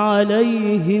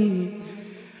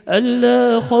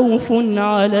خوف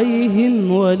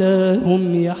عليهم ولا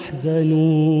هم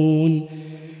يحزنون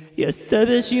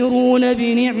يستبشرون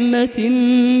بنعمة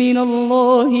من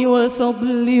الله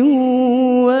وفضل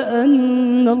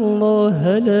وأن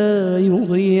الله لا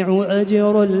يضيع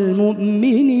أجر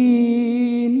المؤمنين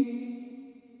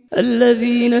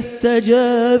الذين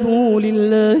استجابوا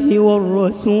لله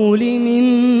والرسول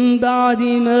من بعد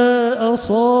ما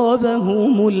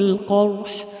أصابهم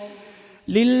القرح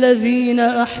للذين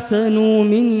أحسنوا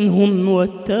منهم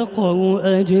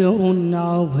واتقوا أجر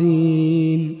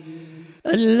عظيم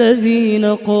الذين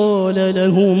قال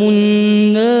لهم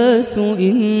الناس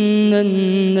إن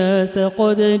الناس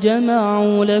قد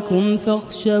جمعوا لكم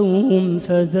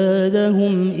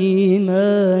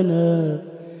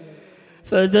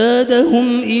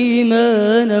فزادهم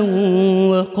إيمانا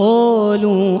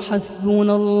وقالوا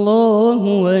حسبنا الله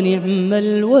ونعم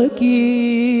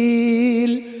الوكيل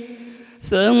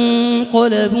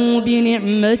فانقلبوا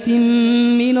بنعمة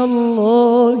من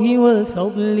الله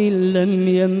وفضل لم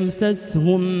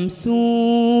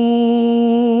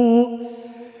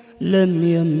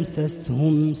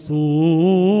يمسسهم سوء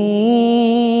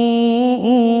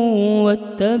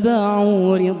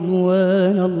واتبعوا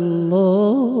رضوان الله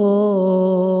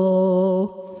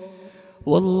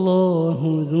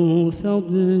والله ذو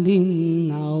فضل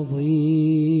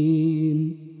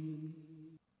عظيم.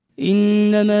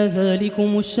 إنما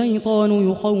ذلكم الشيطان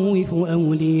يخوف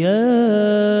أولياءه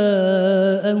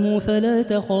فلا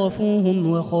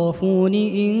تخافوهم وخافون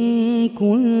إن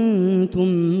كنتم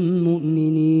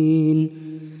مؤمنين.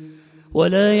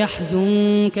 ولا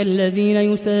يحزنك الذين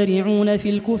يسارعون في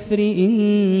الكفر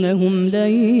إنهم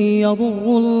لن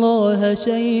يضروا الله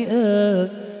شيئا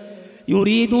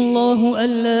يريد الله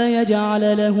ألا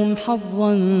يجعل لهم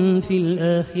حظا في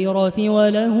الآخرة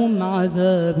ولهم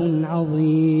عذاب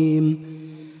عظيم.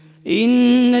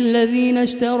 إن الذين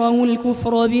اشتروا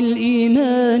الكفر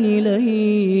بالإيمان لن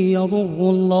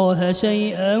يضروا الله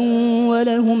شيئا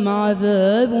ولهم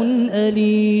عذاب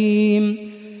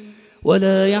أليم.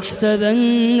 ولا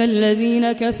يحسبن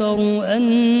الذين كفروا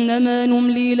أنما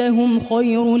نملي لهم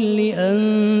خير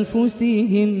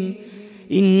لأنفسهم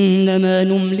إنما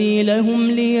نملي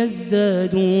لهم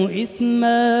ليزدادوا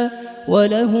إثما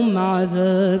ولهم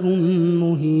عذاب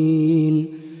مهين.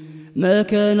 ما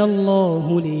كان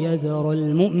الله ليذر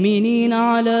المؤمنين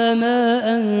على ما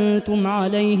أنتم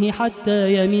عليه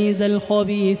حتى يميز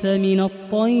الخبيث من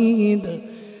الطيب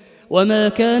وما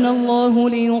كان الله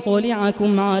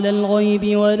ليطلعكم على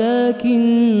الغيب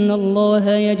ولكن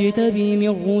الله يجتبي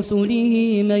من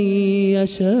رسله من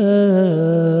يشاء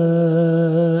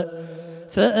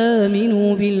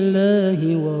فآمنوا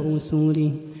بالله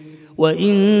ورسله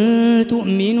وإن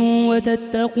تؤمنوا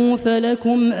وتتقوا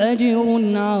فلكم أجر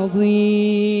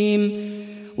عظيم.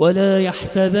 ولا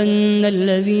يحسبن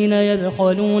الذين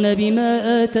يبخلون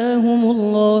بما آتاهم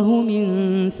الله من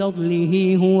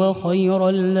فضله هو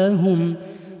خيرا لهم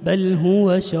بل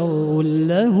هو شر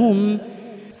لهم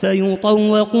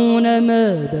سيطوقون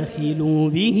ما بخلوا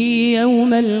به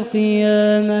يوم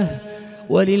القيامة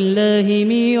ولله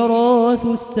ميراث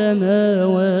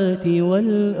السماوات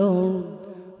والأرض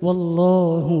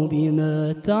والله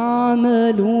بما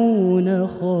تعملون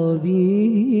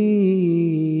خبير.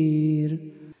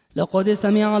 لقد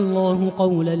سمع الله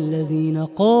قول الذين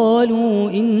قالوا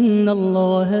إن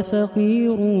الله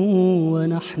فقير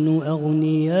ونحن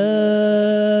أغنياء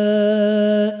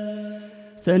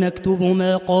سنكتب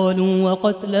ما قالوا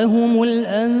وقتلهم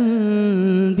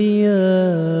الأنبياء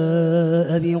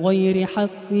بغير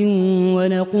حق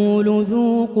ونقول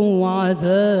ذوقوا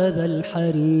عذاب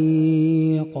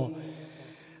الحريق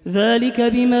ذلك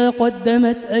بما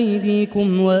قدمت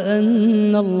أيديكم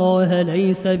وأن الله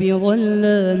ليس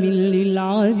بظلام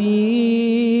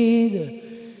للعبيد.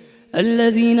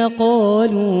 الذين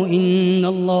قالوا إن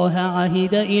الله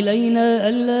عهد إلينا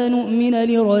ألا نؤمن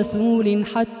لرسول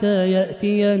حتى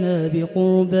يأتينا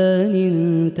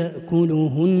بقربان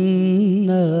تأكله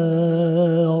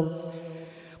النار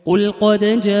قل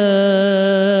قد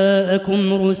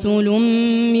جاءكم رسل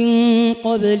من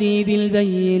قبلي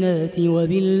بالبينات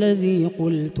وبالذي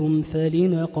قلتم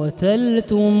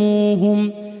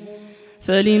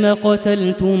فلم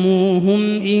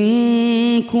قتلتموهم إن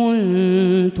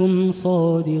كنتم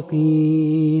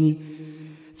صادقين.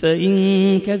 فإن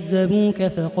كذبوك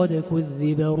فقد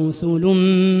كذب رسل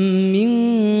من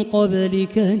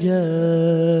قبلك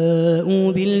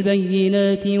جاءوا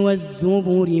بالبينات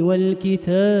والزبر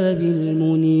والكتاب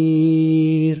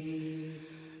المنير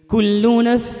كل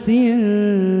نفس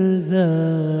ذائقة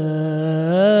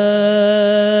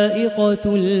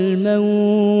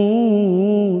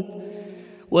الموت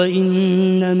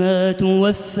وإنما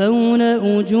توفون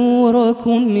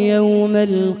أجوركم يوم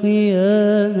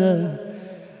القيامة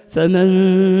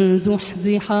فمن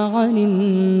زحزح عن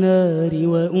النار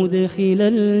وأدخل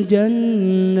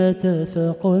الجنة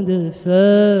فقد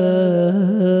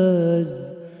فاز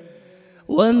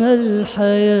وما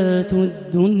الحياة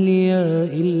الدنيا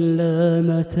إلا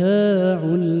متاع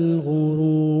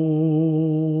الغرور.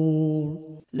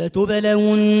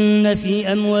 لتبلون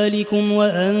في أموالكم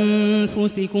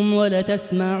وأنفسكم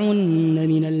ولتسمعن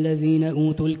من الذين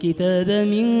أوتوا الكتاب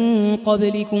من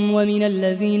قبلكم ومن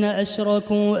الذين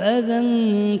أشركوا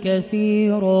أذى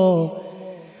كثيرا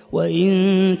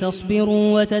وإن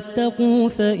تصبروا وتتقوا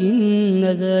فإن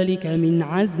ذلك من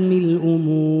عزم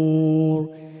الأمور.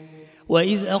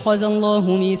 وإذ أخذ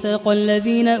الله ميثاق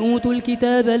الذين أوتوا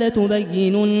الكتاب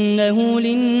لتبيننه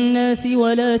للناس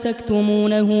ولا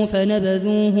تكتمونه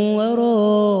فنبذوه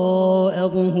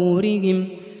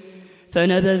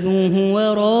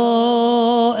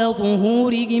وراء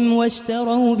ظهورهم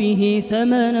واشتروا به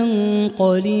ثمنا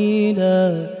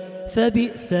قليلا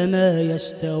فبئس ما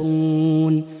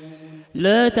يشترون.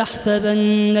 لا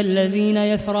تحسبن الذين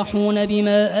يفرحون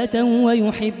بما أتوا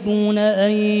ويحبون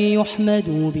أن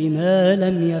يحمدوا بما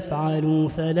لم يفعلوا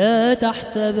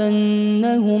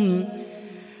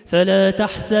فلا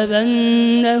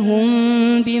تحسبنهم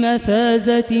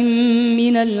بمفازة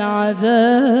من العذاب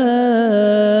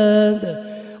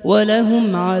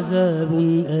ولهم عذاب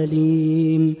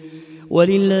أليم.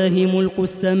 ولله ملك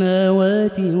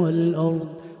السماوات والأرض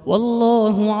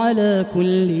والله على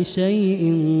كل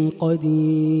شيء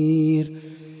قدير.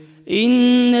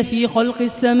 إن في خلق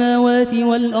السماوات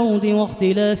والأرض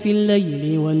واختلاف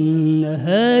الليل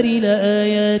والنهار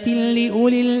لآيات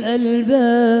لأولي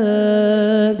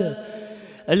الألباب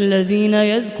الذين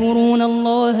يذكرون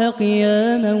الله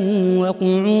قياما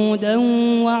وقعودا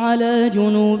وعلى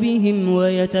جنوبهم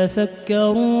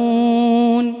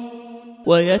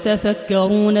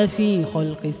ويتفكرون في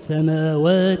خلق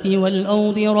السماوات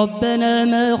والأرض ربنا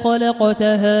ما خلقت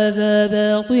هذا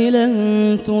باطلا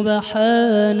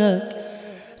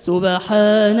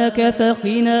سبحانك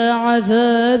فقنا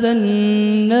عذاب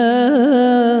النار.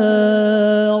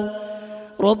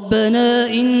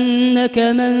 ربنا إنك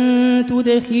من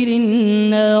تدخل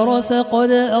النار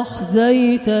فقد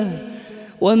أخزيته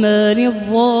وما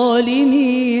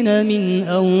للظالمين من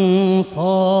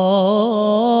أنصار.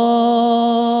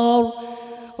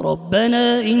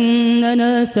 ربنا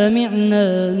إننا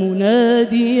سمعنا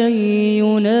مناديا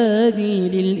ينادي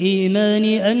للإيمان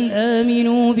أن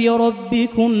آمنوا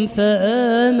بربكم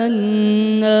فآمنا.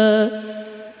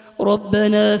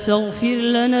 ربنا فاغفر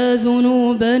لنا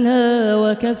ذنوبنا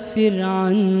وكفر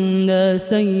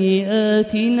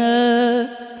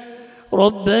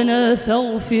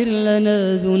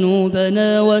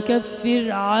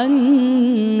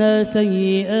عنا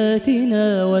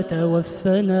سيئاتنا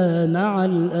وتوفنا مع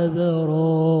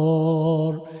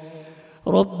الأبرار.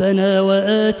 ربنا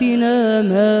وآتنا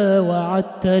ما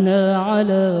وعدتنا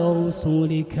على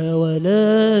رسلك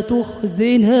ولا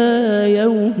تخزنا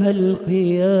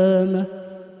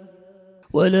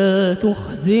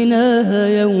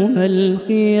يوم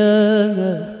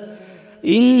القيامة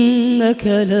إنك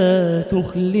لا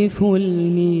تخلف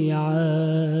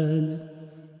الميعاد.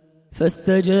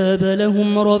 فاستجاب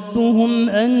لهم ربهم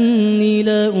أني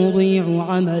لا أضيع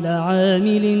عمل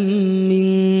عامل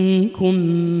منكم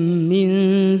من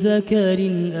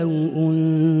ذكر أو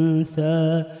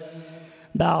أنثى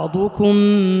بعضكم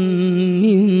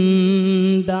من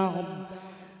بعض.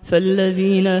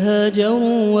 فالذين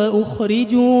هاجروا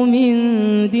وأخرجوا من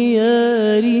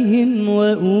ديارهم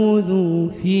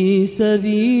وأوذوا في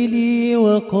سبيلي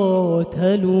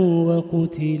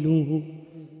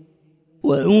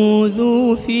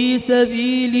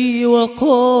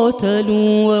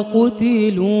وقاتلوا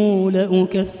وقتلوا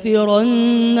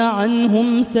لأكفرن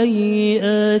عنهم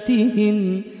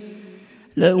سيئاتهم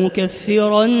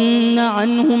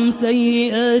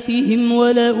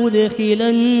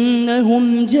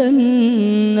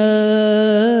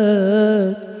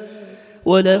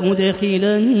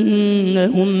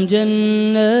ولأدخلنهم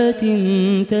جنات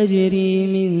تجري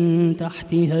من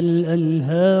تحتها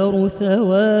الأنهار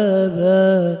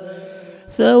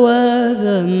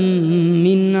ثوابا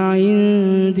من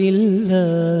عند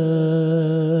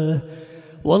الله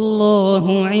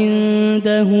والله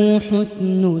عنده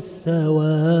حسن الثواب.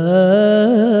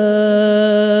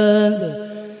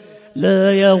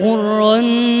 لا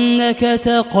يغرنك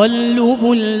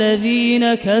تقلب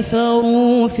الذين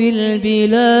كفروا في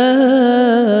البلاد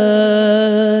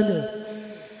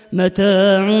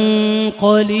متاع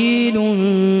قليل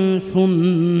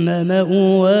ثم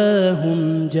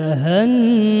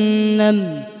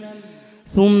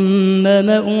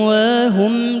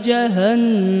مأواهم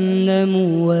جهنم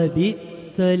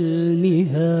وبئس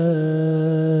المهاد.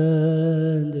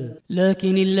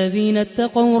 لكن الذين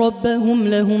اتقوا ربهم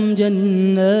لهم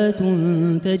جنات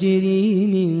تجري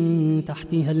من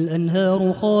تحتها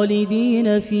الأنهار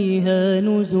خالدين فيها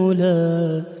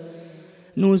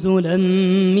نزلا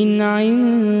من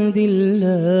عند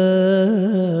الله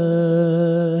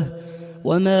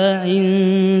وما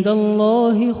عند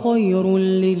الله خير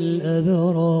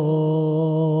للأبرار.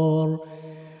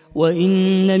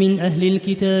 وإن من أهل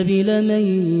الكتاب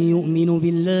لمن يؤمن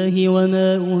بالله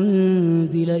وما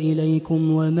أنزل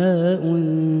إليكم وما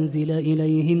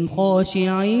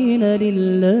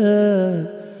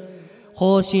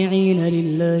خاشعين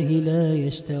لله لا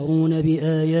يشترون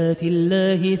بآيات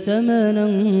الله ثمنا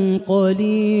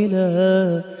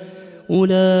قليلا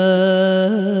أولئك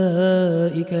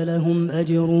لهم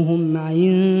أجرهم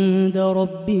عند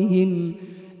ربهم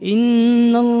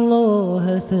إن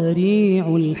الله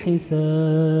سريع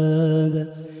الحساب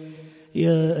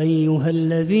يا أيها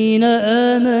الذين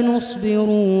آمنوا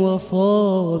اصبروا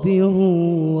وصابروا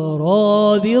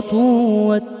ورابطوا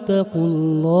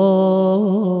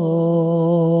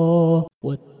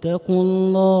واتقوا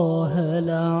الله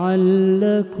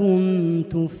لعلكم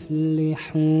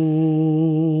تفلحون.